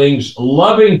 romantic feelings,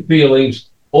 loving feelings,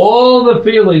 all the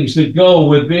feelings that go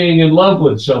with being in love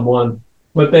with someone,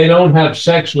 but they don't have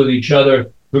sex with each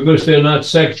other because they're not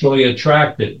sexually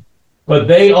attracted. But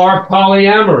they are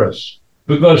polyamorous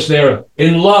because they're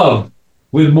in love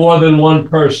with more than one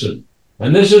person.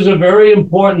 And this is a very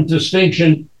important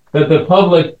distinction that the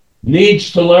public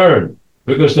needs to learn,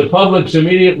 because the public's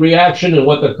immediate reaction and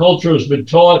what the culture has been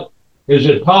taught is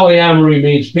that polyamory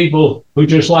means people who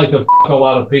just like to fuck a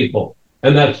lot of people.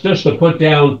 And that's just a put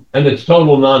down, and it's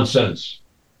total nonsense,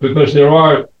 because there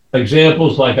are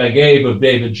examples like I gave of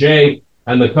David J.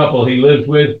 and the couple he lived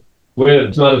with where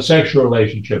it's not a sexual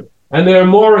relationship. And there are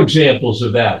more examples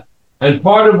of that. And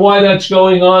part of why that's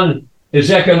going on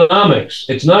is economics.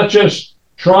 It's not just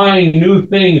trying new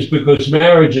things because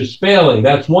marriage is failing.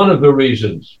 That's one of the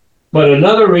reasons. But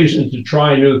another reason to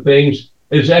try new things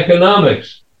is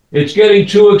economics. It's getting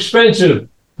too expensive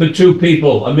for two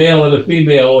people, a male and a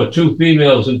female, or two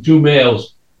females and two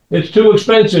males. It's too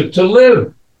expensive to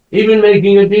live, even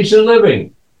making a decent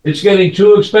living. It's getting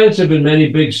too expensive in many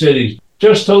big cities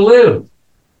just to live.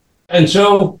 And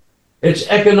so it's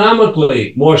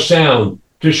economically more sound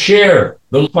to share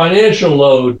the financial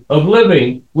load of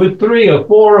living with 3 or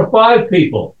 4 or 5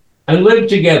 people and live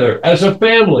together as a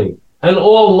family and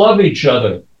all love each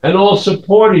other and all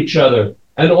support each other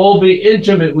and all be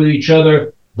intimate with each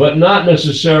other, but not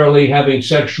necessarily having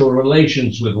sexual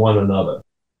relations with one another.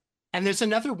 And there's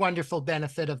another wonderful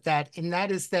benefit of that, and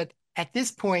that is that at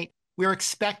this point, we're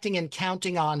expecting and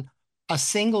counting on a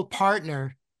single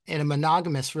partner in a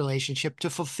monogamous relationship to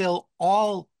fulfill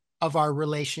all of our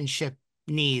relationship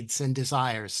needs and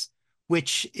desires,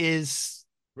 which is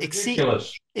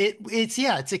ridiculous.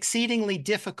 It's exceedingly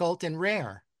difficult and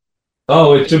rare.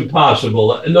 Oh, it's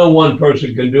impossible. No one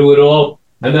person can do it all.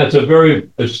 And that's a very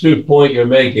astute point you're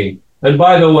making. And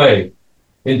by the way,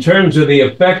 in terms of the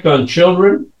effect on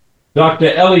children,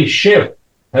 Dr. Ellie Schiff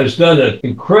has done an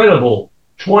incredible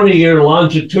 20-year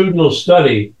longitudinal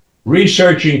study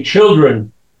researching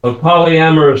children of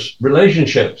polyamorous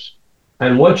relationships.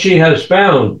 And what she has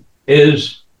found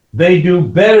is they do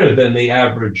better than the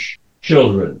average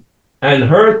children. And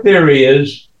her theory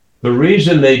is the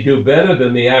reason they do better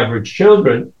than the average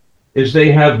children is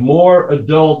they have more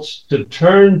adults to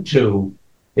turn to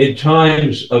in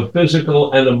times of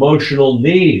physical and emotional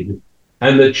need.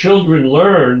 And the children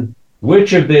learn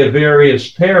which of their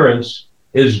various parents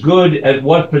is good at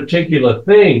what particular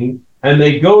thing, and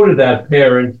they go to that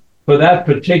parent for that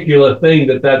particular thing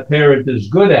that that parent is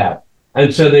good at.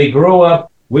 And so they grow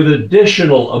up with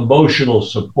additional emotional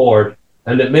support,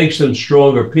 and it makes them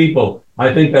stronger people.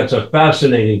 I think that's a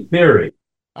fascinating theory.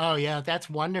 Oh, yeah, that's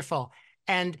wonderful.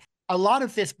 And a lot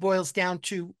of this boils down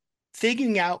to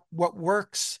figuring out what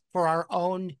works for our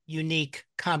own unique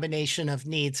combination of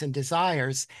needs and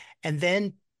desires. And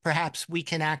then perhaps we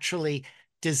can actually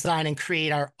design and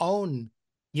create our own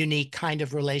unique kind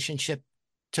of relationship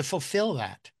to fulfill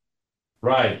that.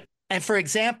 Right. And for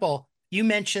example, you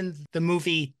mentioned the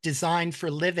movie Designed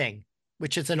for Living,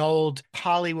 which is an old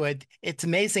Hollywood. It's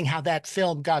amazing how that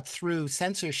film got through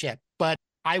censorship. But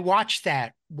I watched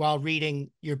that while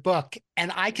reading your book,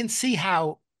 and I can see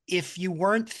how if you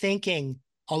weren't thinking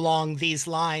along these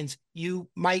lines, you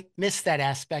might miss that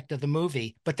aspect of the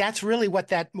movie. But that's really what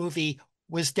that movie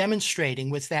was demonstrating,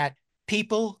 was that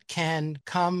people can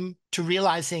come to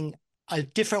realizing a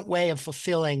different way of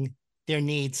fulfilling their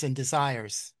needs and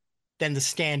desires than the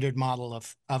standard model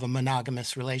of a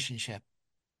monogamous relationship.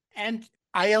 And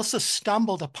I also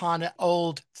stumbled upon an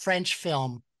old French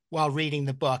film while reading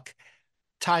the book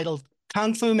titled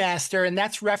Kung Fu Master, and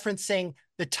that's referencing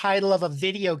the title of a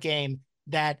video game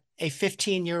that a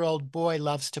 15-year-old boy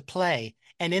loves to play.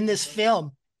 And in this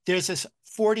film, there's this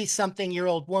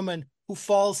 40-something-year-old woman who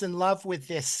falls in love with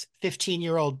this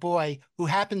 15-year-old boy who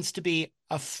happens to be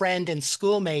a friend and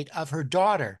schoolmate of her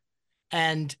daughter.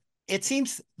 And it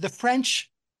seems the French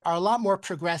are a lot more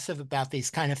progressive about these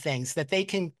kind of things, that they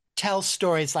can tell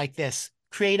stories like this,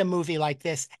 create a movie like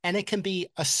this, and it can be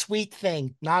a sweet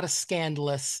thing, not a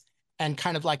scandalous and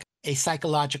kind of like a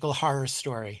psychological horror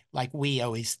story like we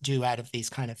always do out of these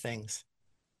kind of things.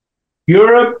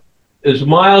 Europe is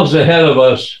miles ahead of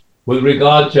us with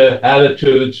regard to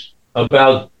attitudes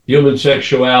about human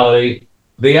sexuality.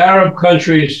 The Arab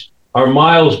countries are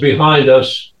miles behind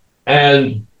us,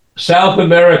 and South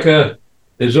America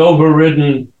is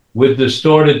overridden with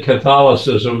distorted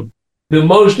Catholicism. The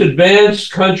most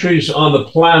advanced countries on the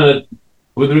planet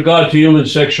with regard to human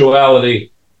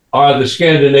sexuality are the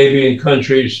Scandinavian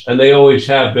countries, and they always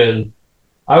have been.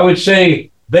 I would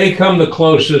say they come the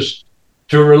closest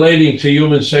to relating to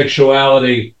human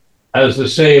sexuality as the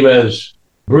same as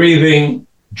breathing,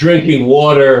 drinking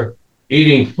water,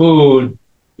 eating food,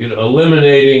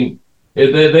 eliminating.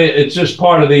 It's just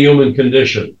part of the human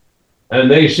condition. And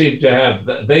they seem to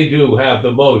have, they do have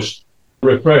the most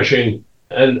refreshing,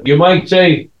 and you might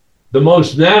say the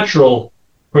most natural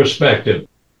perspective.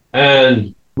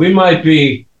 And we might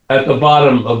be at the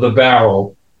bottom of the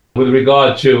barrel with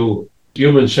regard to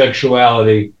human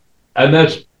sexuality. And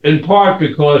that's in part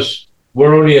because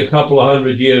we're only a couple of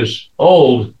 100 years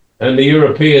old, and the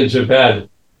Europeans have had,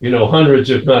 hundreds,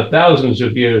 if not thousands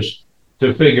of years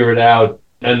to figure it out.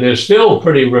 And they're still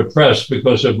pretty repressed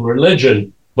because of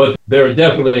religion, but they're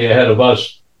definitely ahead of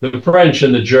us. The French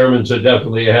and the Germans are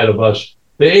definitely ahead of us.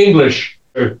 The English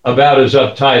are about as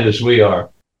uptight as we are.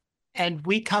 And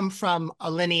we come from a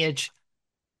lineage,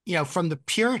 from the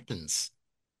Puritans.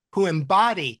 who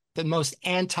embody the most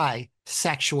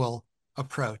anti-sexual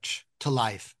approach to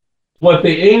life. What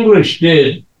the English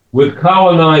did with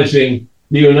colonizing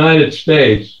the United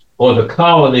States, or the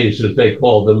colonies as they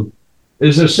called them,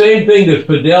 is the same thing that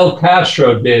Fidel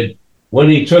Castro did when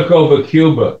he took over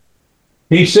Cuba.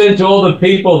 He sent all the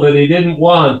people that he didn't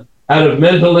want out of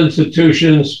mental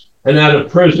institutions and out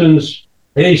of prisons,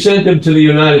 and he sent them to the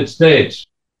United States.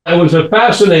 It was a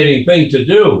fascinating thing to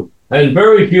do, and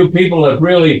very few people have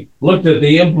really looked at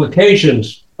the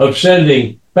implications of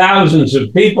sending thousands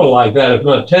of people like that, if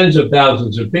not tens of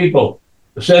thousands of people,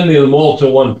 sending them all to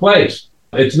one place.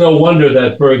 It's no wonder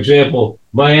that, for example,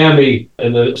 Miami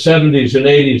in the 70s and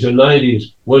 80s and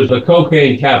 90s was the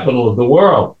cocaine capital of the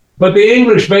world. But the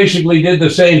English basically did the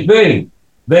same thing.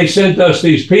 They sent us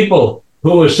these people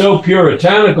who were so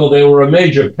puritanical, they were a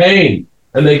major pain,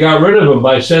 and they got rid of them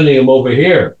by sending them over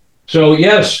here. So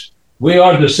yes, we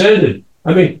are descended.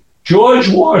 I mean, George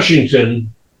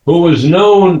Washington, who was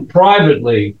known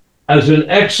privately as an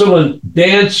excellent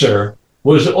dancer,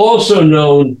 was also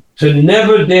known to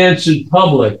never dance in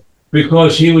public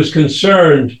because he was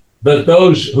concerned that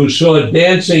those who saw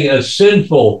dancing as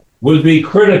sinful would be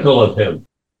critical of him.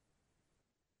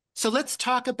 So let's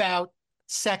talk about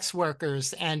sex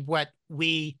workers and what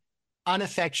we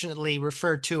unaffectionately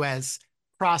refer to as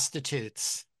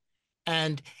prostitutes.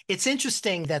 And it's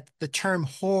interesting that the term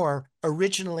whore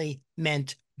originally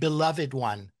meant beloved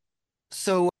one.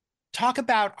 So talk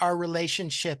about our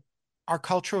relationship, our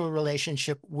cultural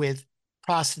relationship with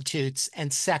prostitutes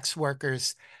and sex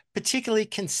workers, particularly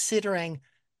considering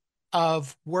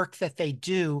of work that they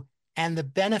do and the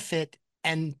benefit.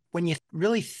 And when you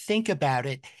really think about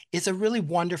it, it's a really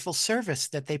wonderful service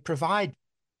that they provide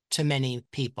to many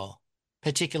people,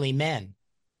 particularly men.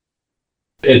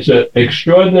 It's an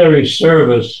extraordinary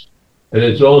service, and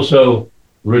it's also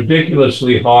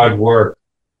ridiculously hard work.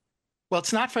 Well,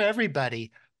 it's not for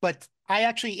everybody, but I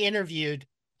actually interviewed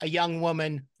a young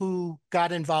woman who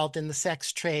got involved in the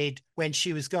sex trade when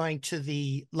she was going to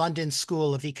the London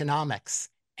School of Economics.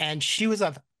 And she was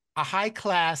a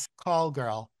high-class call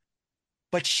girl,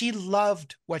 but she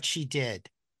loved what she did,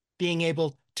 being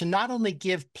able to not only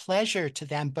give pleasure to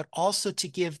them, but also to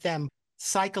give them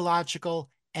psychological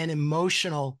and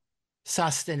emotional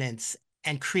sustenance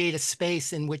and create a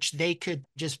space in which they could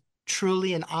just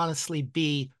truly and honestly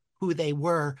be who they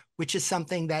were, which is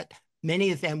something that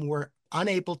many of them were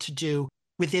unable to do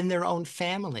within their own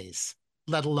families,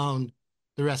 let alone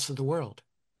the rest of the world.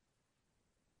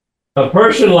 A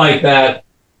person like that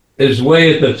is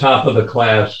way at the top of the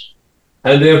class,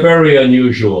 and they're very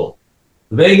unusual.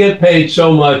 They get paid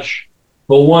so much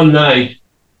for one night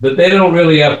that they don't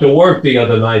really have to work the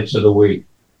other nights of the week.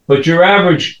 But your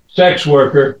average sex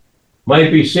worker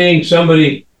might be seeing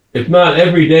somebody, if not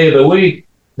every day of the week,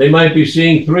 they might be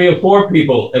seeing 3 or 4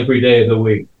 people every day of the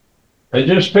week. And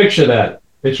just picture that.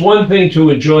 It's one thing to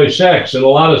enjoy sex, and a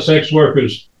lot of sex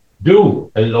workers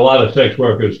do, and a lot of sex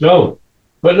workers don't.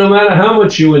 But no matter how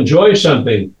much you enjoy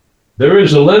something, there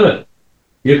is a limit.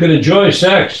 You can enjoy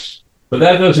sex, but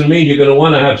that doesn't mean you're going to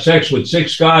want to have sex with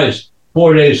 6 guys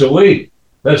 4 days a week.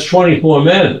 That's 24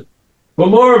 men. But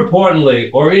more importantly,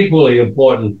 or equally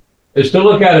important, is to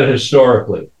look at it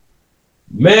historically.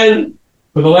 Men,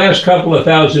 for the last couple of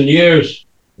thousand years,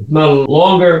 if not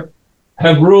longer,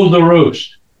 have ruled the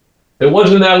roost. It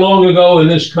wasn't that long ago in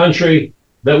this country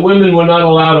that women were not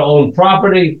allowed to own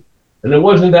property, and it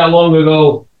wasn't that long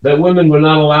ago that women were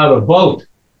not allowed to vote.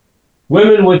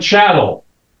 Women were chattel.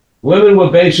 Women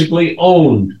were basically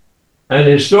owned. And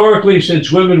historically,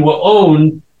 since women were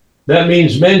owned, that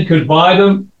means men could buy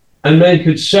them and men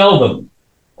could sell them.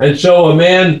 And so a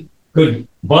man could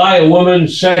buy a woman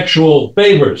sexual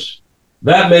favors.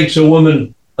 That makes a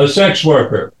woman a sex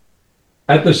worker.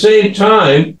 At the same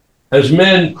time, as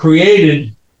men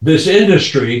created this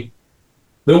industry,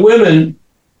 the women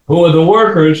who are the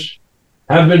workers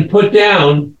have been put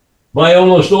down by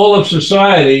almost all of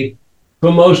society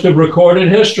for most of recorded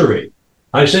history.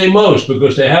 I say most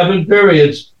because there have been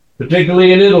periods,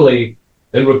 particularly in Italy,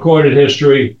 in recorded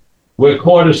history, where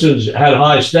courtesans had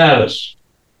high status,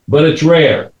 but it's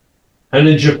rare. And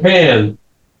in Japan,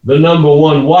 the number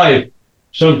one wife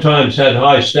sometimes had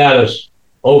high status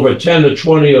over 10 or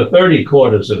 20 or 30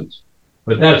 courtesans,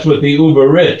 but that's with the uber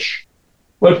rich.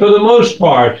 But for the most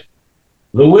part,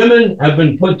 the women have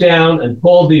been put down and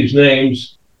called these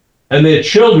names, and their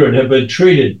children have been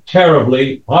treated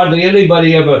terribly. Hardly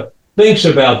anybody ever thinks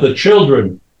about the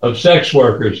children of sex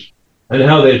workers and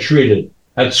how they're treated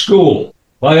at school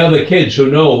by other kids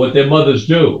who know what their mothers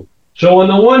do. So on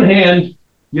the one hand,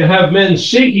 you have men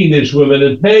seeking these women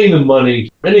and paying them money,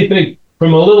 anything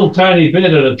from a little tiny bit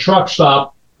at a truck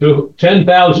stop to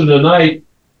 10,000 a night,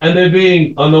 and they're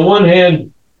being, on the one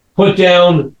hand, put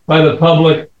down by the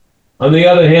public, on the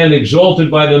other hand,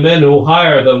 exalted by the men who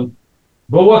hire them.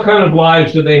 But what kind of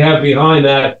lives do they have behind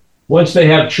that once they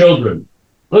have children?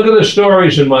 Look at the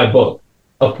stories in my book.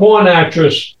 A porn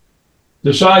actress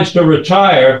decides to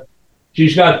retire.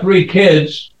 She's got 3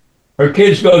 kids. Her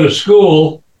kids go to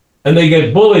school, and they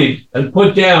get bullied and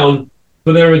put down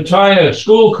for their entire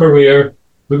school career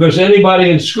because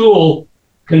anybody in school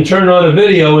can turn on a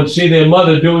video and see their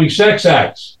mother doing sex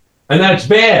acts. And that's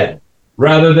bad,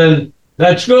 rather than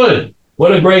that's good.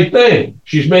 What a great thing.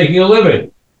 She's making a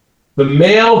living. The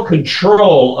male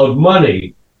control of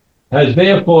money has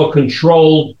therefore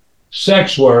controlled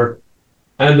sex work,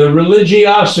 and the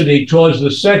religiosity towards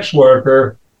the sex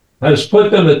worker has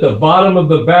put them at the bottom of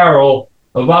the barrel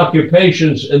of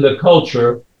occupations in the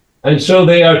culture, and so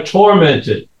they are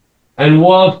tormented. And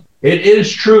while it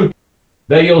is true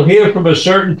that you'll hear from a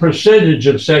certain percentage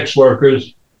of sex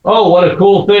workers, oh, what a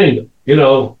cool thing,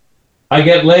 I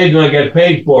get laid and I get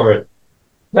paid for it.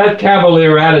 That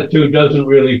cavalier attitude doesn't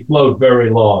really float very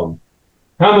long.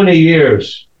 How many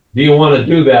years do you want to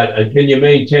do that, and can you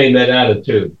maintain that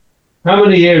attitude? How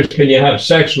many years can you have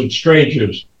sex with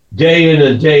strangers day in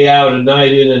and day out and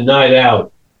night in and night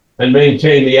out and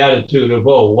maintain the attitude of,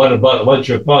 oh, what a bunch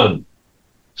of fun?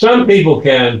 Some people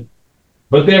can,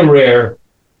 but they're rare.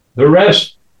 The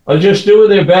rest are just doing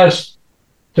their best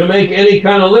to make any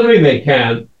kind of living they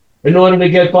can in order to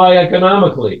get by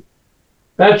economically.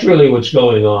 That's really what's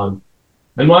going on.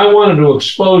 And I wanted to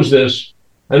expose this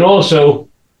and also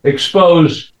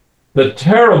expose the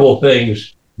terrible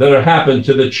things that are happened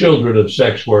to the children of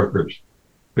sex workers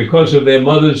because of their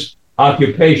mothers'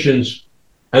 occupations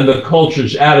and the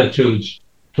culture's attitudes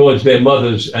towards their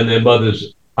mothers and their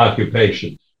mothers'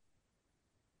 occupations.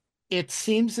 It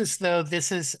seems as though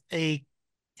this is a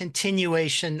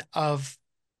continuation of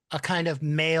a kind of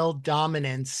male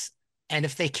dominance. And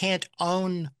if they can't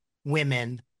own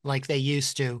women like they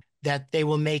used to, that they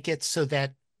will make it so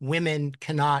that women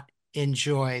cannot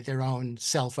enjoy their own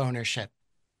self-ownership.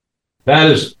 That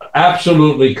is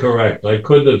absolutely correct. I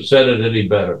couldn't have said it any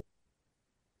better.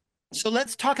 So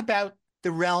let's talk about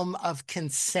the realm of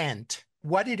consent,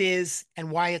 what it is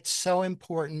and why it's so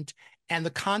important, and the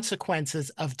consequences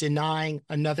of denying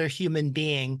another human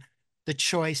being the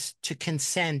choice to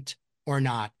consent or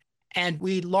not. And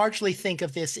we largely think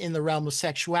of this in the realm of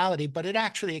sexuality, but it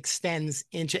actually extends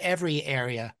into every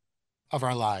area of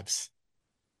our lives.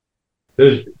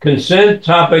 The consent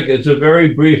topic is a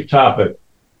very brief topic.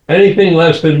 Anything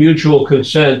less than mutual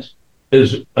consent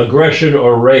is aggression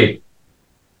or rape.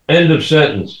 End of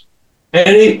sentence.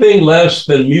 Anything less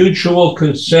than mutual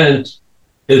consent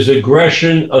is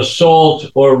aggression, assault,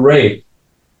 or rape.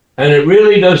 And it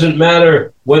really doesn't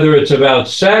matter whether it's about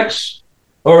sex,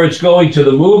 or it's going to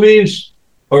the movies,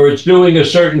 or it's doing a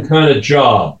certain kind of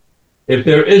job. If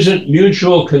there isn't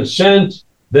mutual consent,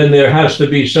 then there has to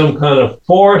be some kind of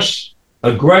force,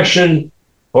 aggression,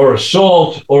 or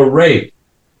assault, or rape.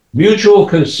 Mutual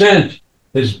consent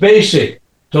is basic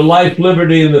to life,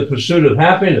 liberty, and the pursuit of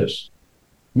happiness.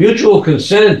 Mutual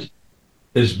consent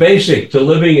is basic to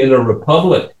living in a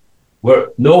republic where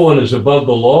no one is above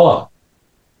the law.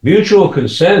 Mutual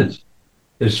consent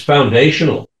is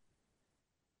foundational.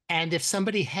 And if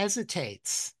somebody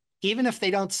hesitates, even if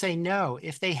they don't say no,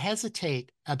 if they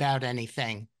hesitate about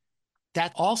anything,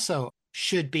 that also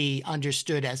should be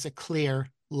understood as a clear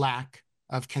lack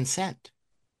of consent.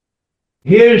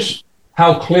 Here's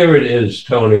how clear it is,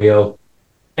 Tonio.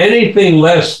 Anything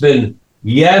less than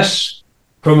yes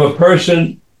from a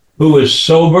person who is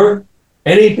sober,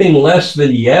 anything less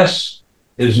than yes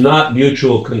is not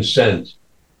mutual consent.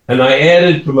 And I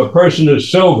added from a person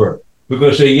who's sober,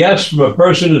 because a yes from a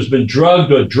person who's been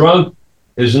drugged or drunk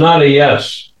is not a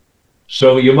yes.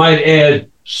 So you might add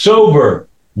sober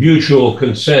mutual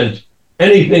consent.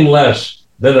 Anything less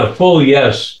than a full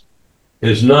yes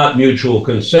is not mutual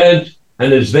consent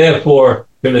and is therefore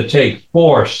going to take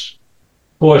force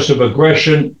of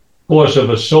aggression, force of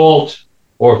assault,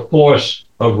 or force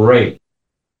of rape.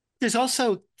 There's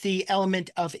also the element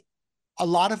of a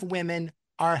lot of women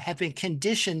have been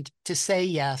conditioned to say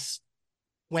yes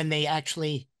when they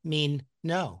actually mean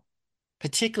no,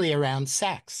 particularly around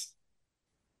sex.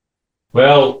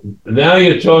 Well, now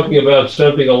you're talking about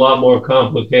something a lot more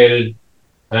complicated,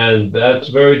 and that's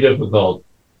very difficult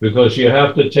because you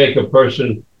have to take a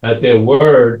person at their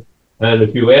word. And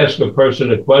if you ask a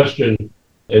person a question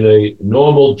in a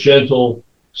normal, gentle,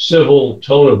 civil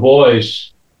tone of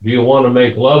voice, do you want to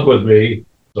make love with me?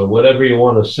 Or whatever you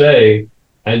want to say,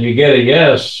 and you get a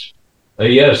yes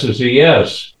is a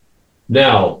yes.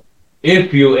 Now,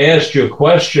 if you asked your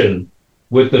question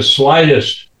with the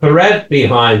slightest threat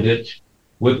behind it,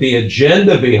 with the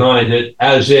agenda behind it,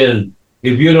 as in,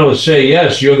 if you don't say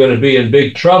yes, you're going to be in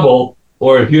big trouble,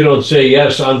 or if you don't say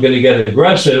yes, I'm going to get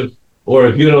aggressive, or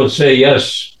if you don't say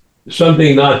yes,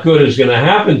 something not good is going to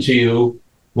happen to you,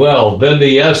 well, then the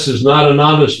yes is not an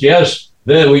honest yes.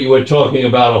 Then we were talking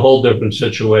about a whole different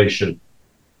situation.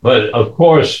 But of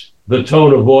course, the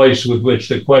tone of voice with which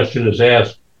the question is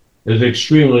asked is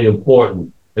extremely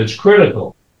important. It's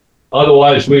critical.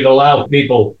 Otherwise, we'd allow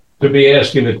people to be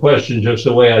asking the question just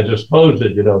the way I just posed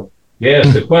it. You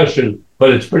ask the question,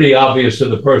 but it's pretty obvious to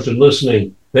the person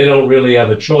listening, they don't really have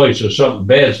a choice or something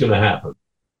bad's going to happen.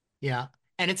 Yeah.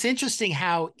 And it's interesting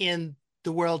how in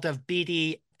the world of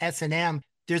BDSM,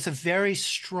 there's a very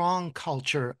strong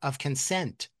culture of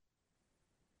consent.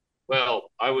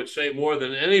 Well, I would say more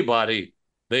than anybody,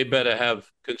 they better have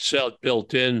consent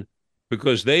built in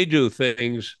because they do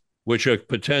things which are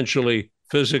potentially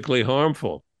physically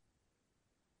harmful.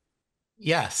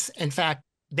 Yes. In fact,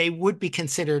 they would be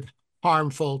considered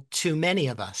harmful to many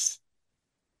of us.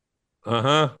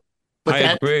 I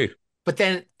But agree. But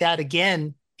then that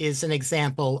again is an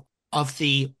example of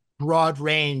the broad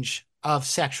range of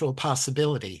sexual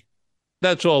possibility.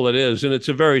 That's all it is. And it's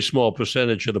a very small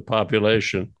percentage of the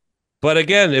population. But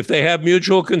again, if they have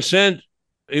mutual consent,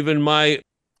 even my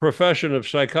profession of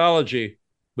psychology,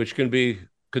 which can be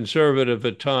conservative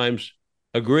at times,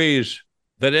 agrees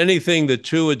that anything that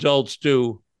two adults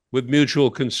do with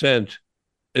mutual consent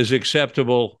is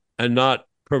acceptable and not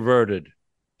perverted.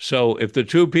 So if the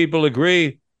two people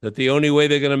agree that the only way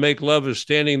they're going to make love is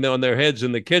standing on their heads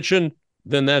in the kitchen,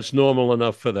 then that's normal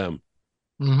enough for them.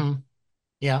 Mm-hmm.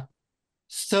 Yeah.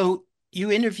 So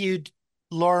you interviewed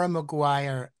Laura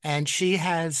McGuire, and she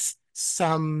has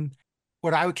some,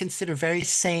 what I would consider very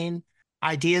sane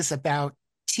ideas about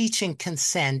teaching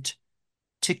consent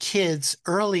to kids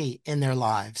early in their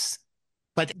lives.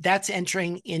 But that's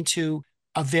entering into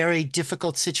a very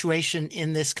difficult situation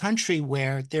in this country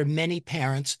where there are many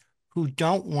parents who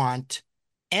don't want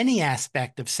any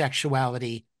aspect of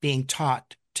sexuality being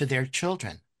taught to their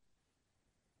children.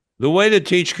 The way to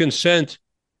teach consent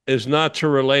is not to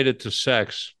relate it to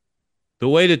sex. The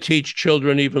way to teach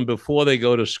children, even before they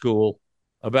go to school,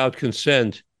 about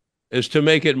consent is to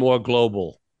make it more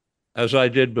global, as I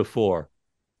did before.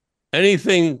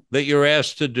 Anything that you're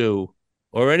asked to do,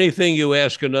 or anything you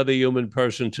ask another human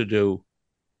person to do,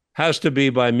 has to be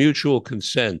by mutual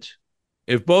consent.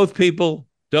 If both people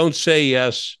don't say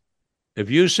yes, if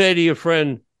you say to your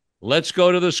friend, let's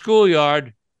go to the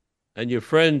schoolyard, and your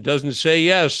friend doesn't say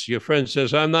yes, your friend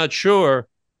says, I'm not sure,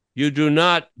 you do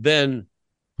not then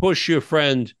push your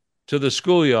friend to the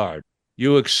schoolyard.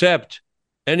 You accept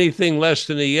anything less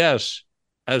than a yes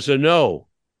as a no.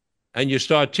 And you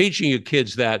start teaching your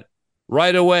kids that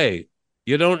right away.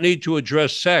 You don't need to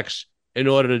address sex in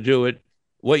order to do it.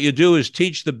 What you do is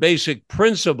teach the basic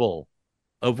principle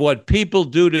of what people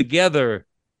do together,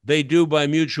 they do by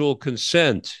mutual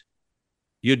consent.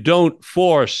 You don't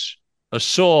force,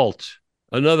 assault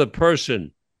another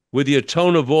person with your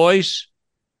tone of voice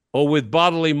or with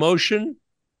bodily motion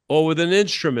or with an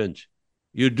instrument.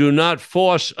 You do not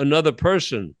force another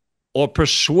person or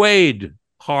persuade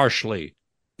harshly.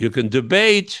 You can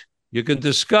debate, you can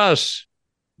discuss,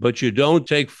 but you don't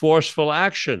take forceful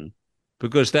action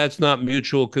because that's not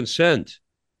mutual consent.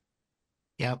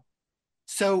 Yep.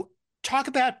 So talk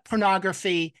about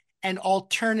pornography and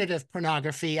alternative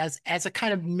pornography as a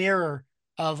kind of mirror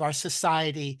of our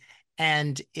society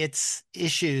and its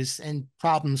issues and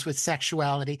problems with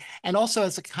sexuality, and also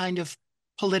as a kind of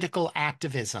political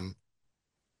activism.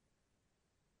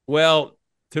 Well,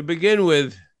 to begin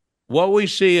with, what we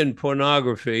see in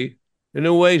pornography, in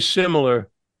a way similar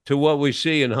to what we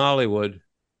see in Hollywood,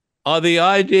 are the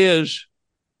ideas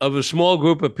of a small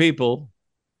group of people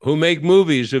who make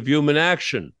movies of human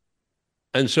action.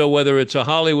 And so whether it's a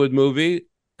Hollywood movie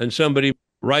and somebody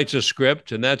writes a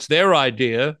script and that's their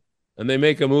idea and they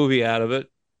make a movie out of it,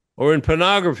 or in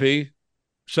pornography,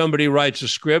 somebody writes a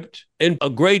script, and a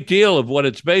great deal of what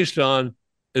it's based on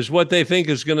is what they think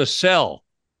is going to sell.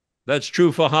 That's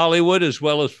true for Hollywood as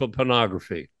well as for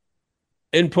pornography.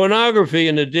 In pornography,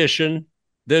 in addition,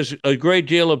 there's a great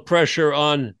deal of pressure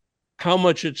on how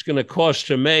much it's going to cost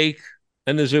to make,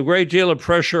 and there's a great deal of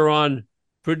pressure on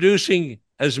producing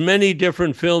as many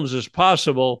different films as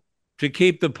possible to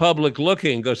keep the public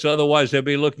looking, because otherwise they'll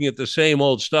be looking at the same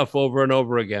old stuff over and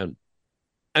over again.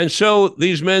 And so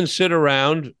these men sit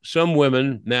around, some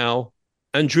women now,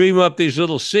 and dream up these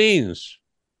little scenes.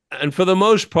 And for the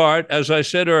most part, as I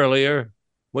said earlier,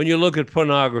 when you look at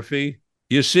pornography,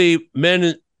 you see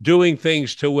men doing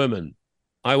things to women.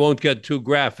 I won't get too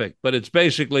graphic, but it's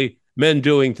basically men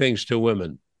doing things to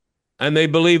women. And they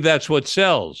believe that's what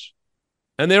sells.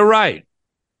 And they're right,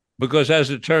 because as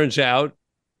it turns out,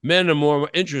 men are more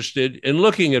interested in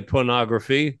looking at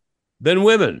pornography than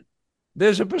women.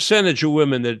 There's a percentage of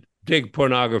women that dig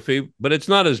pornography, but it's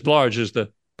not as large as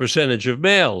the percentage of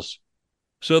males.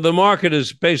 So the market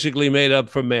is basically made up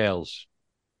for males.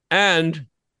 And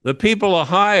the people are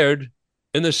hired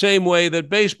in the same way that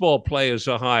baseball players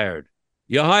are hired.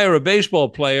 You hire a baseball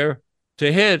player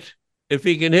to hit if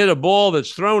he can hit a ball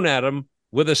that's thrown at him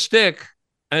with a stick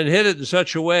and hit it in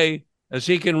such a way as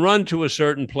he can run to a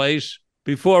certain place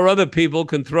before other people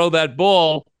can throw that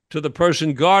ball to the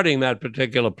person guarding that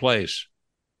particular place.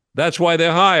 That's why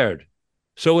they're hired.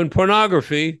 So in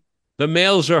pornography, the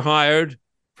males are hired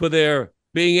for their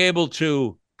being able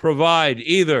to provide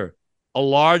either a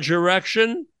large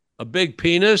erection, a big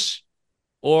penis,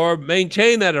 or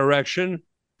maintain that erection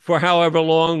for however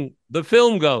long the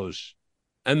film goes.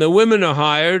 And the women are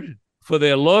hired for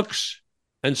their looks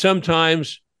and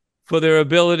sometimes for their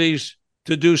abilities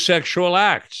to do sexual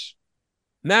acts.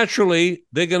 Naturally,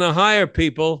 they're going to hire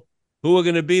people who are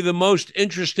going to be the most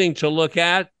interesting to look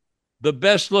at, the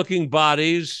best looking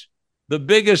bodies, the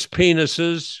biggest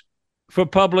penises for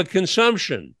public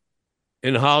consumption.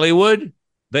 In Hollywood,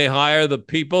 they hire the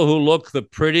people who look the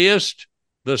prettiest,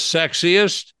 the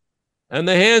sexiest, and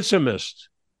the handsomest,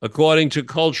 according to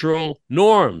cultural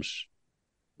norms.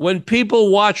 When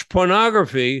people watch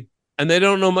pornography and they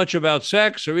don't know much about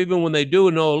sex, or even when they do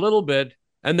know a little bit,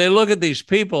 and they look at these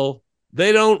people,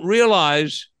 they don't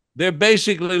realize they're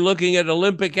basically looking at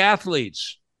Olympic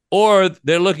athletes, or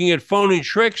they're looking at phony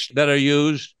tricks that are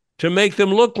used to make them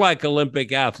look like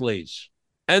Olympic athletes.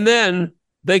 And then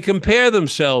they compare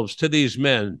themselves to these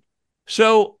men.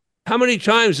 So how many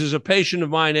times has a patient of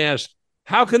mine asked,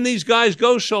 how can these guys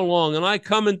go so long and I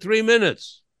come in 3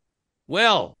 minutes?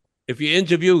 Well, if you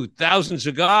interview thousands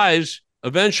of guys,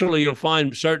 eventually you'll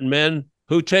find certain men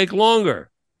who take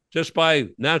longer just by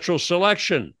natural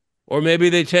selection. Or maybe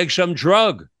they take some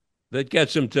drug that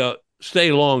gets them to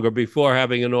stay longer before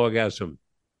having an orgasm.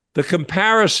 The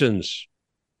comparisons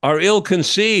are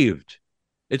ill-conceived.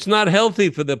 It's not healthy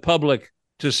for the public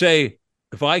to say,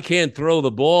 if I can't throw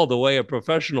the ball the way a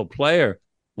professional player,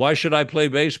 why should I play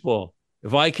baseball?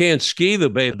 If I can't ski the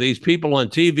way these people on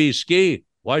TV ski,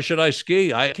 why should I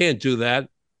ski? I can't do that.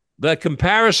 That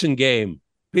comparison game,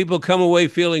 people come away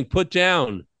feeling put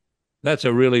down. That's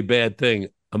a really bad thing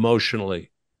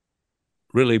emotionally.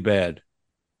 Really bad.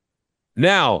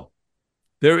 Now,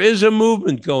 there is a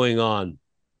movement going on,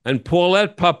 and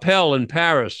Paulette Papel in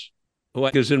Paris, who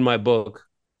is in my book,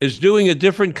 is doing a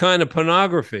different kind of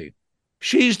pornography.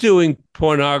 She's doing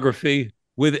pornography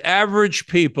with average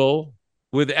people,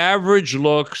 with average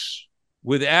looks,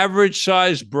 with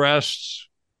average-sized breasts,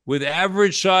 with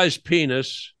average-sized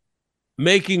penis,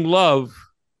 making love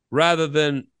rather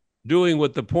than doing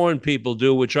what the porn people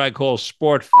do, which I call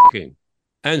sport fucking.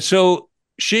 And so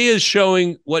she is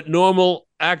showing what normal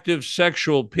active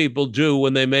sexual people do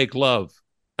when they make love.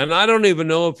 And I don't even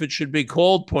know if it should be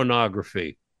called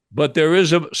pornography, but there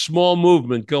is a small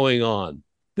movement going on.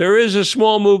 There is a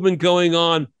small movement going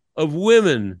on of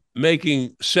women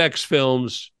making sex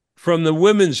films from the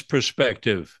women's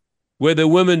perspective, where the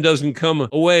woman doesn't come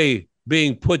away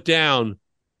being put down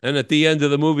and at the end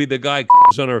of the movie, the guy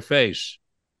on her face.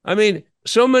 I mean,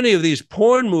 so many of these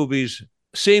porn movies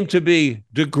seem to be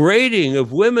degrading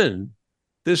of women.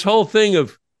 This whole thing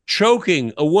of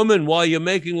choking a woman while you're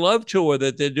making love to her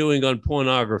that they're doing on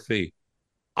pornography.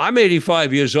 I'm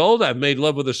 85 years old. I've made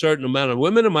love with a certain amount of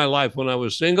women in my life when I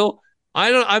was single.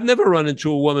 I've never run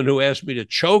into a woman who asked me to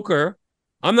choke her.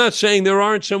 I'm not saying there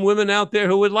aren't some women out there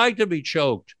who would like to be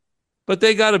choked, but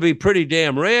they got to be pretty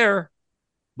damn rare.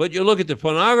 But you look at the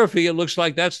pornography, it looks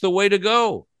like that's the way to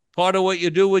go. Part of what you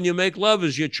do when you make love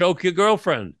is you choke your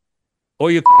girlfriend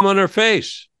or you come on her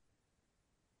face.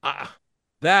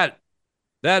 That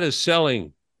is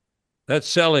selling. That's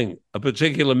selling a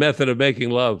particular method of making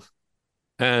love.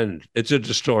 And it's a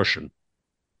distortion.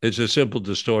 It's a simple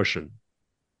distortion.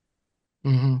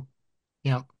 Mm-hmm.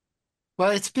 Yeah. Well,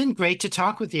 it's been great to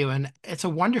talk with you, and it's a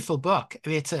wonderful book. I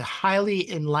mean, it's a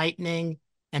highly enlightening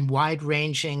and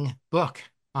wide-ranging book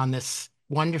on this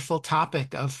wonderful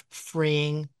topic of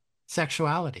freeing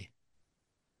sexuality.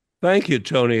 Thank you,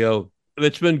 Tonio.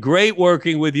 It's been great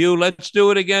working with you. Let's do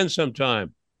it again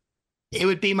sometime. It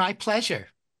would be my pleasure.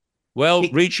 Well,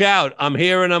 reach out. I'm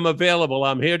here and I'm available.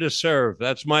 I'm here to serve.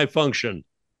 That's my function.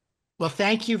 Well,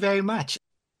 thank you very much.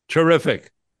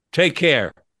 Terrific. Take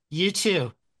care. You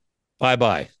too.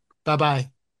 Bye-bye. Bye-bye.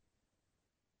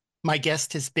 My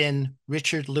guest has been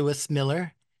Richard Lewis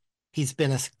Miller. He's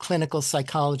been a clinical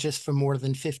psychologist for more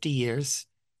than 50 years.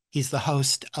 He's the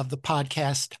host of the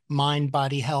podcast Mind,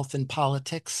 Body, Health, and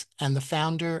Politics, and the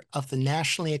founder of the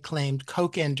nationally acclaimed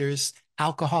Coke Enders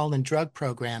Alcohol and Drug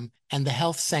Program and the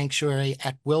Health Sanctuary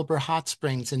at Wilbur Hot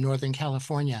Springs in Northern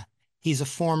California. He's a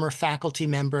former faculty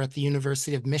member at the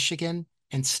University of Michigan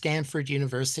and Stanford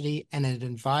University and an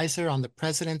advisor on the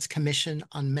President's Commission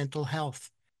on Mental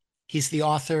Health. He's the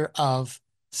author of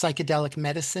Psychedelic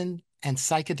Medicine and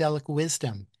Psychedelic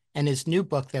Wisdom, and his new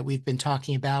book that we've been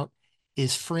talking about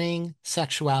is Freeing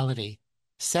Sexuality.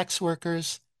 Sex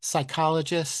workers,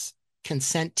 psychologists,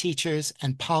 consent teachers,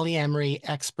 and polyamory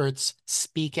experts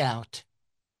speak out.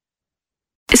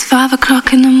 It's 5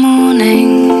 o'clock in the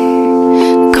morning.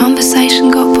 The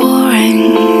conversation got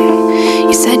boring.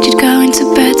 You said you'd go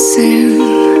into bed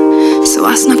soon, so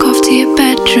I snuck off to your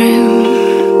bedroom.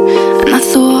 And I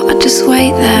thought I'd just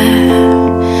wait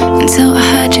there until I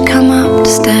heard you come up the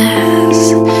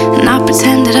stairs. And I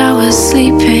pretended I was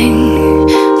sleeping,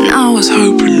 and I was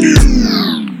hoping you.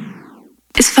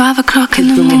 It's 5 o'clock in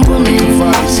the morning.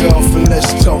 Provide yourself and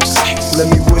let's talk sex.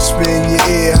 Let me whisper in your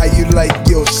ear how you like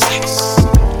your sex.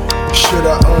 Should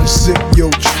I unzip your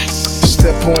dress?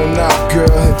 Step on out,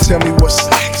 girl, and tell me what's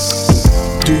next.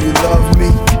 Do you love me?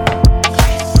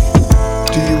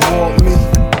 Do you want me?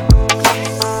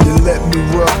 Then let me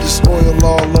rub this oil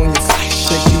all on your face.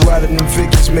 Take you out of them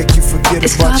Vicks, make you forget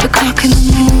it's about 5 your o'clock in the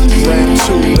morning.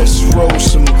 Round 2, let's roll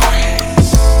some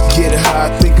grass. Get high,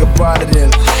 think about it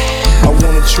and I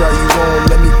wanna try you on,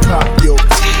 let me pop your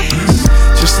titties.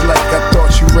 Just like I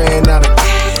thought you ran out of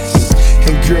gas.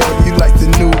 And girl, you like the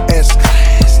new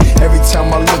S-Class. Every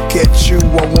time I look at you,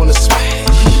 I wanna smash.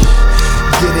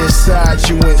 Get inside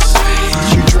you and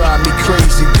smash. You drive me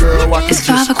crazy, girl, I could It's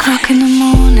just 5 o'clock in the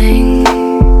morning.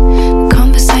 The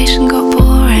conversation got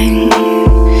boring.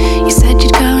 You said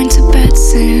you'd go into bed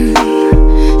soon,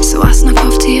 so I snuck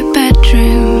off to your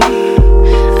bedroom.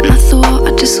 And I thought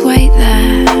I'd just wait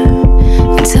there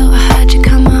until I heard you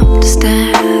come up the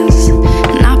stairs.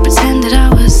 And I pretended I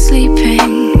was sleeping,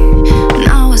 and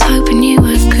I was hoping you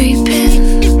were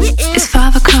creeping. It's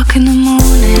 5 o'clock in the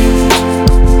morning.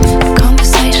 The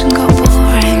conversation got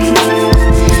boring.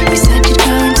 You said you'd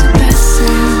go into bed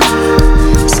soon,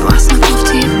 so I snuck off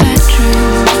to your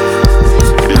bedroom.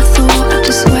 And I thought I'd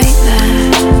just wait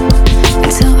there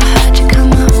until I heard you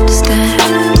come up the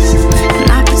stairs.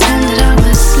 And I pretended I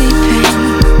was sleeping,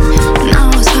 and I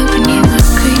was hoping you were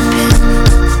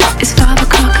creeping. It's 5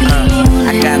 o'clock in the morning.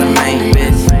 I got a main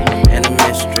bitch and a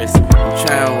mistress. I'm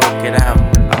trying to work it out,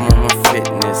 I'm on my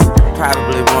fitness.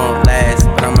 Probably won't last,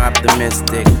 but I'm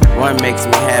optimistic. One makes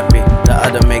me happy, the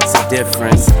other makes a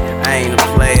difference. I ain't a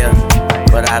player,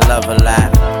 but I love a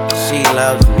lot. She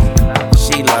loves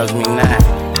me not.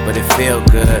 But it feel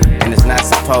good, and it's not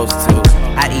supposed to.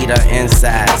 I eat her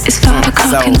insides, It's 5 o'clock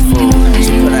soul in the food. morning.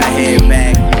 She put her head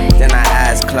back, then our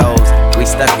eyes closed. We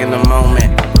stuck in the moment,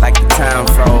 like the time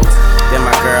froze. Then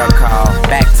my girl called,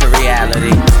 back to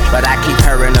reality. But I keep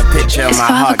her in a picture of It's my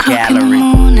 5 heart o'clock in the gallery.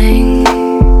 morning.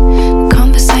 The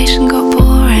conversation got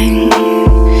boring.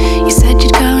 You said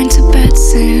you'd go into bed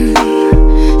soon,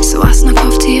 so I snuck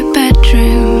off to your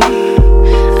bedroom.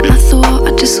 And I thought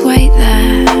I'd just wait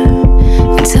there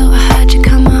until I heard you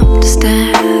come up the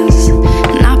stairs.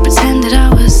 And I pretended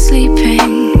I was sleeping,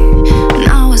 and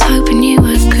I was hoping you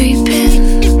were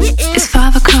creeping. It's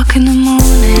 5 o'clock in the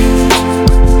morning.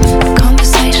 The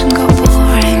conversation got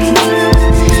boring.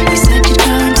 You said you'd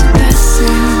go into bed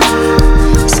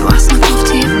soon, so I snuck off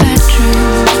to your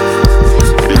bedroom.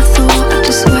 And I thought I'd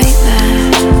just wait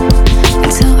there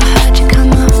until I heard you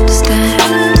come up the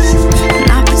stairs.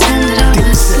 And I pretended I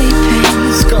was sleeping,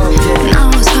 and I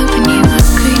was hoping you were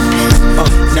creeping.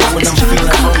 Now when I'm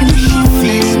feeling hungry, she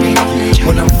feeds me.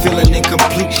 When I'm feeling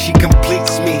incomplete, she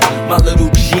completes me. My little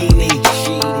genie.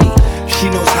 She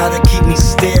knows how to keep me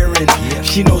staring.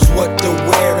 She knows what to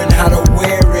wear and how to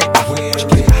wear it.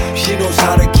 She knows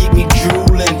how to keep me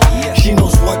drooling. She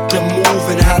knows what to move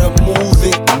and how to move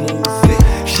it.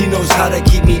 She knows how to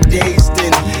keep me dazed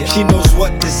and she knows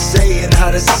what to say and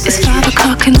how to say It's it. 5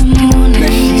 o'clock in the morning. Now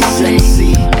she's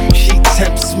sexy, she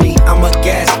tempts me. I'm a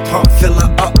gas pump, fill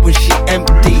her up when she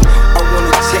empty. I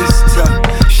wanna taste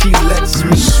her, she lets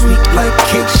me. Sweet like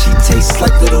cake, she tastes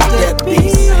like little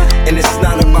Debbie's. And it's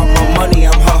not about my money,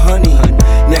 I'm her honey.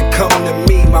 Now come to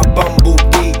me, my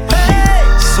bumblebee.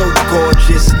 She's so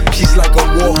gorgeous, she's like a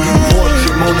walking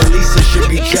portrait. Mona Lisa should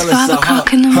be It's jealous 5 of her.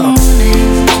 o'clock in the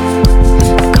morning.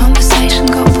 The conversation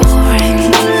got boring.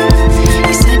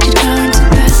 You said you'd go into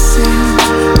bed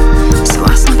soon, so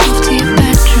I snuck off to your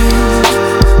bedroom.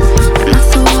 And I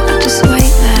thought I'd just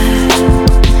wait there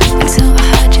until I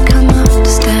heard you come up the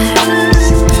stairs.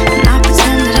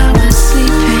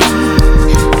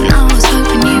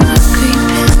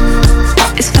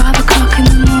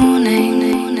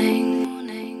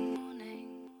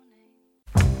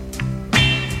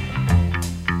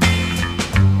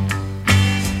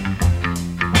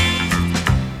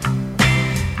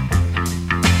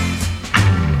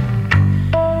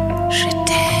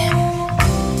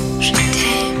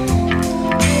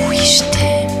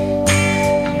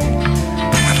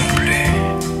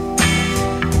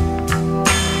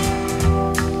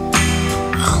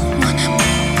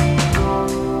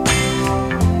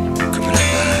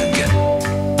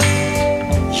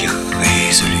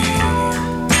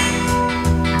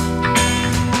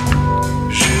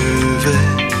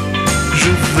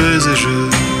 et je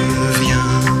viens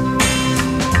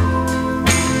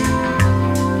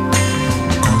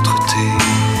entre tes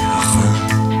reins.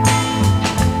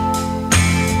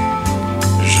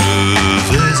 Je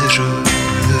vais et je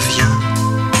viens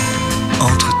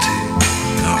entre tes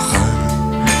reins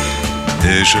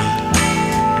et je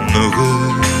me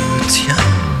retiens.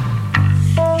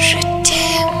 Je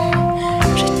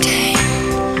t'aime,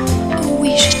 oh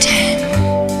oui je t'aime.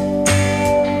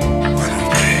 Moi non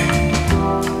plus.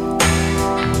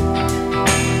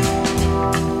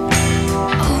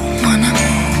 Oh mon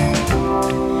amour,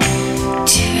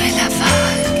 tu es la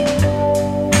vague,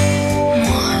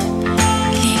 moi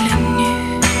l'île nue.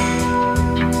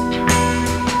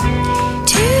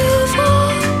 Tu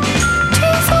vas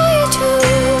et tu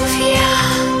viens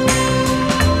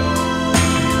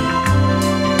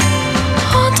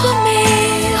entre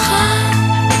mes reins.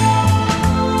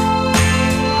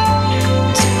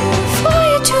 Tu vas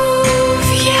et tu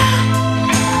viens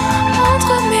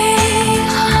entre mes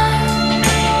reins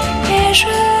et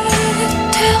je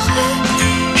te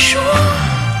rejoins.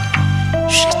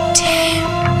 Je t'aime,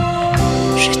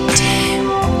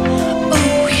 oh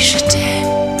oui je t'aime.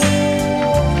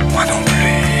 Moi non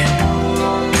plus.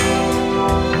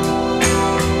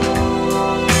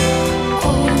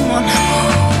 Oh mon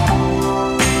amour,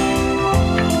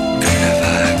 Comme la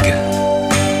vague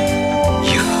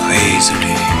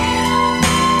irrésolue.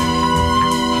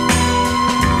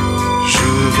 Je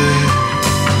vais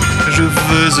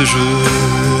et je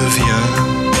viens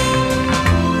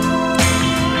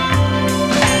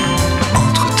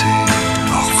entre tes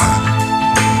reins.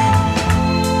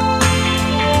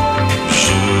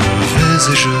 Je vais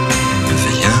et je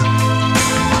viens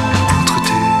entre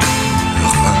tes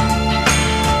reins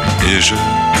et je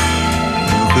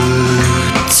me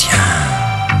retiens.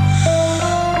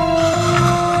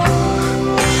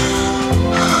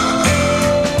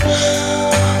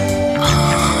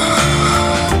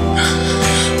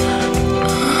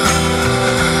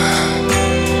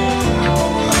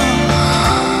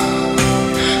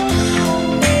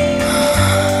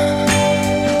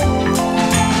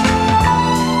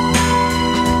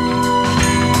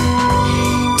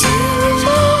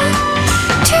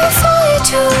 tu vas et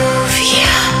tu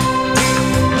viens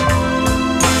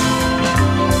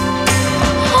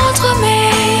entre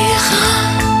mes reins.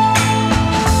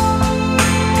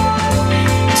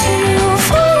 Tu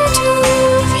vas et tu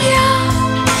viens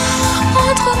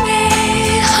entre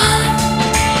mes reins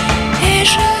et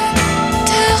je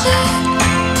te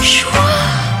rejoins.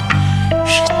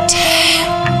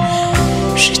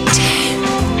 Je t'aime,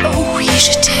 oh oui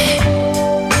je t'aime.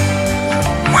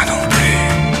 Moi non plus.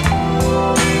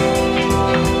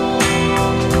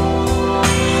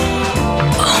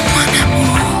 Oh mon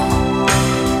amour,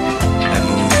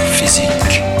 L'amour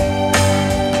physique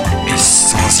et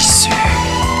sans issue.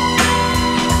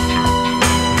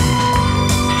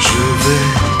 Je vais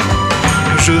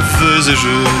et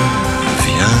je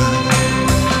viens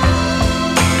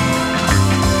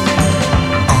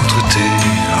entre tes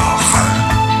reins.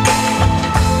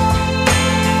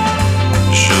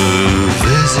 Je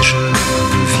vais et je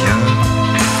viens,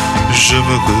 je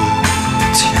me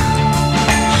retiens.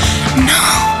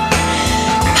 non,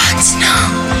 maintenant,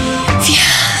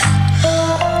 viens.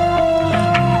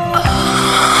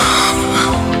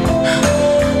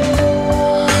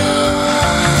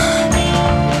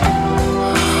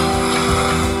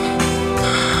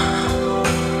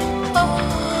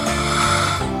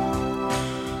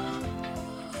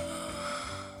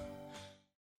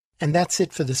 And that's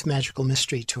it for this Magical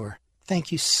Mystery Tour.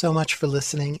 Thank you so much for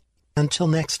listening. Until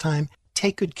next time,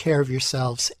 take good care of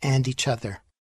yourselves and each other.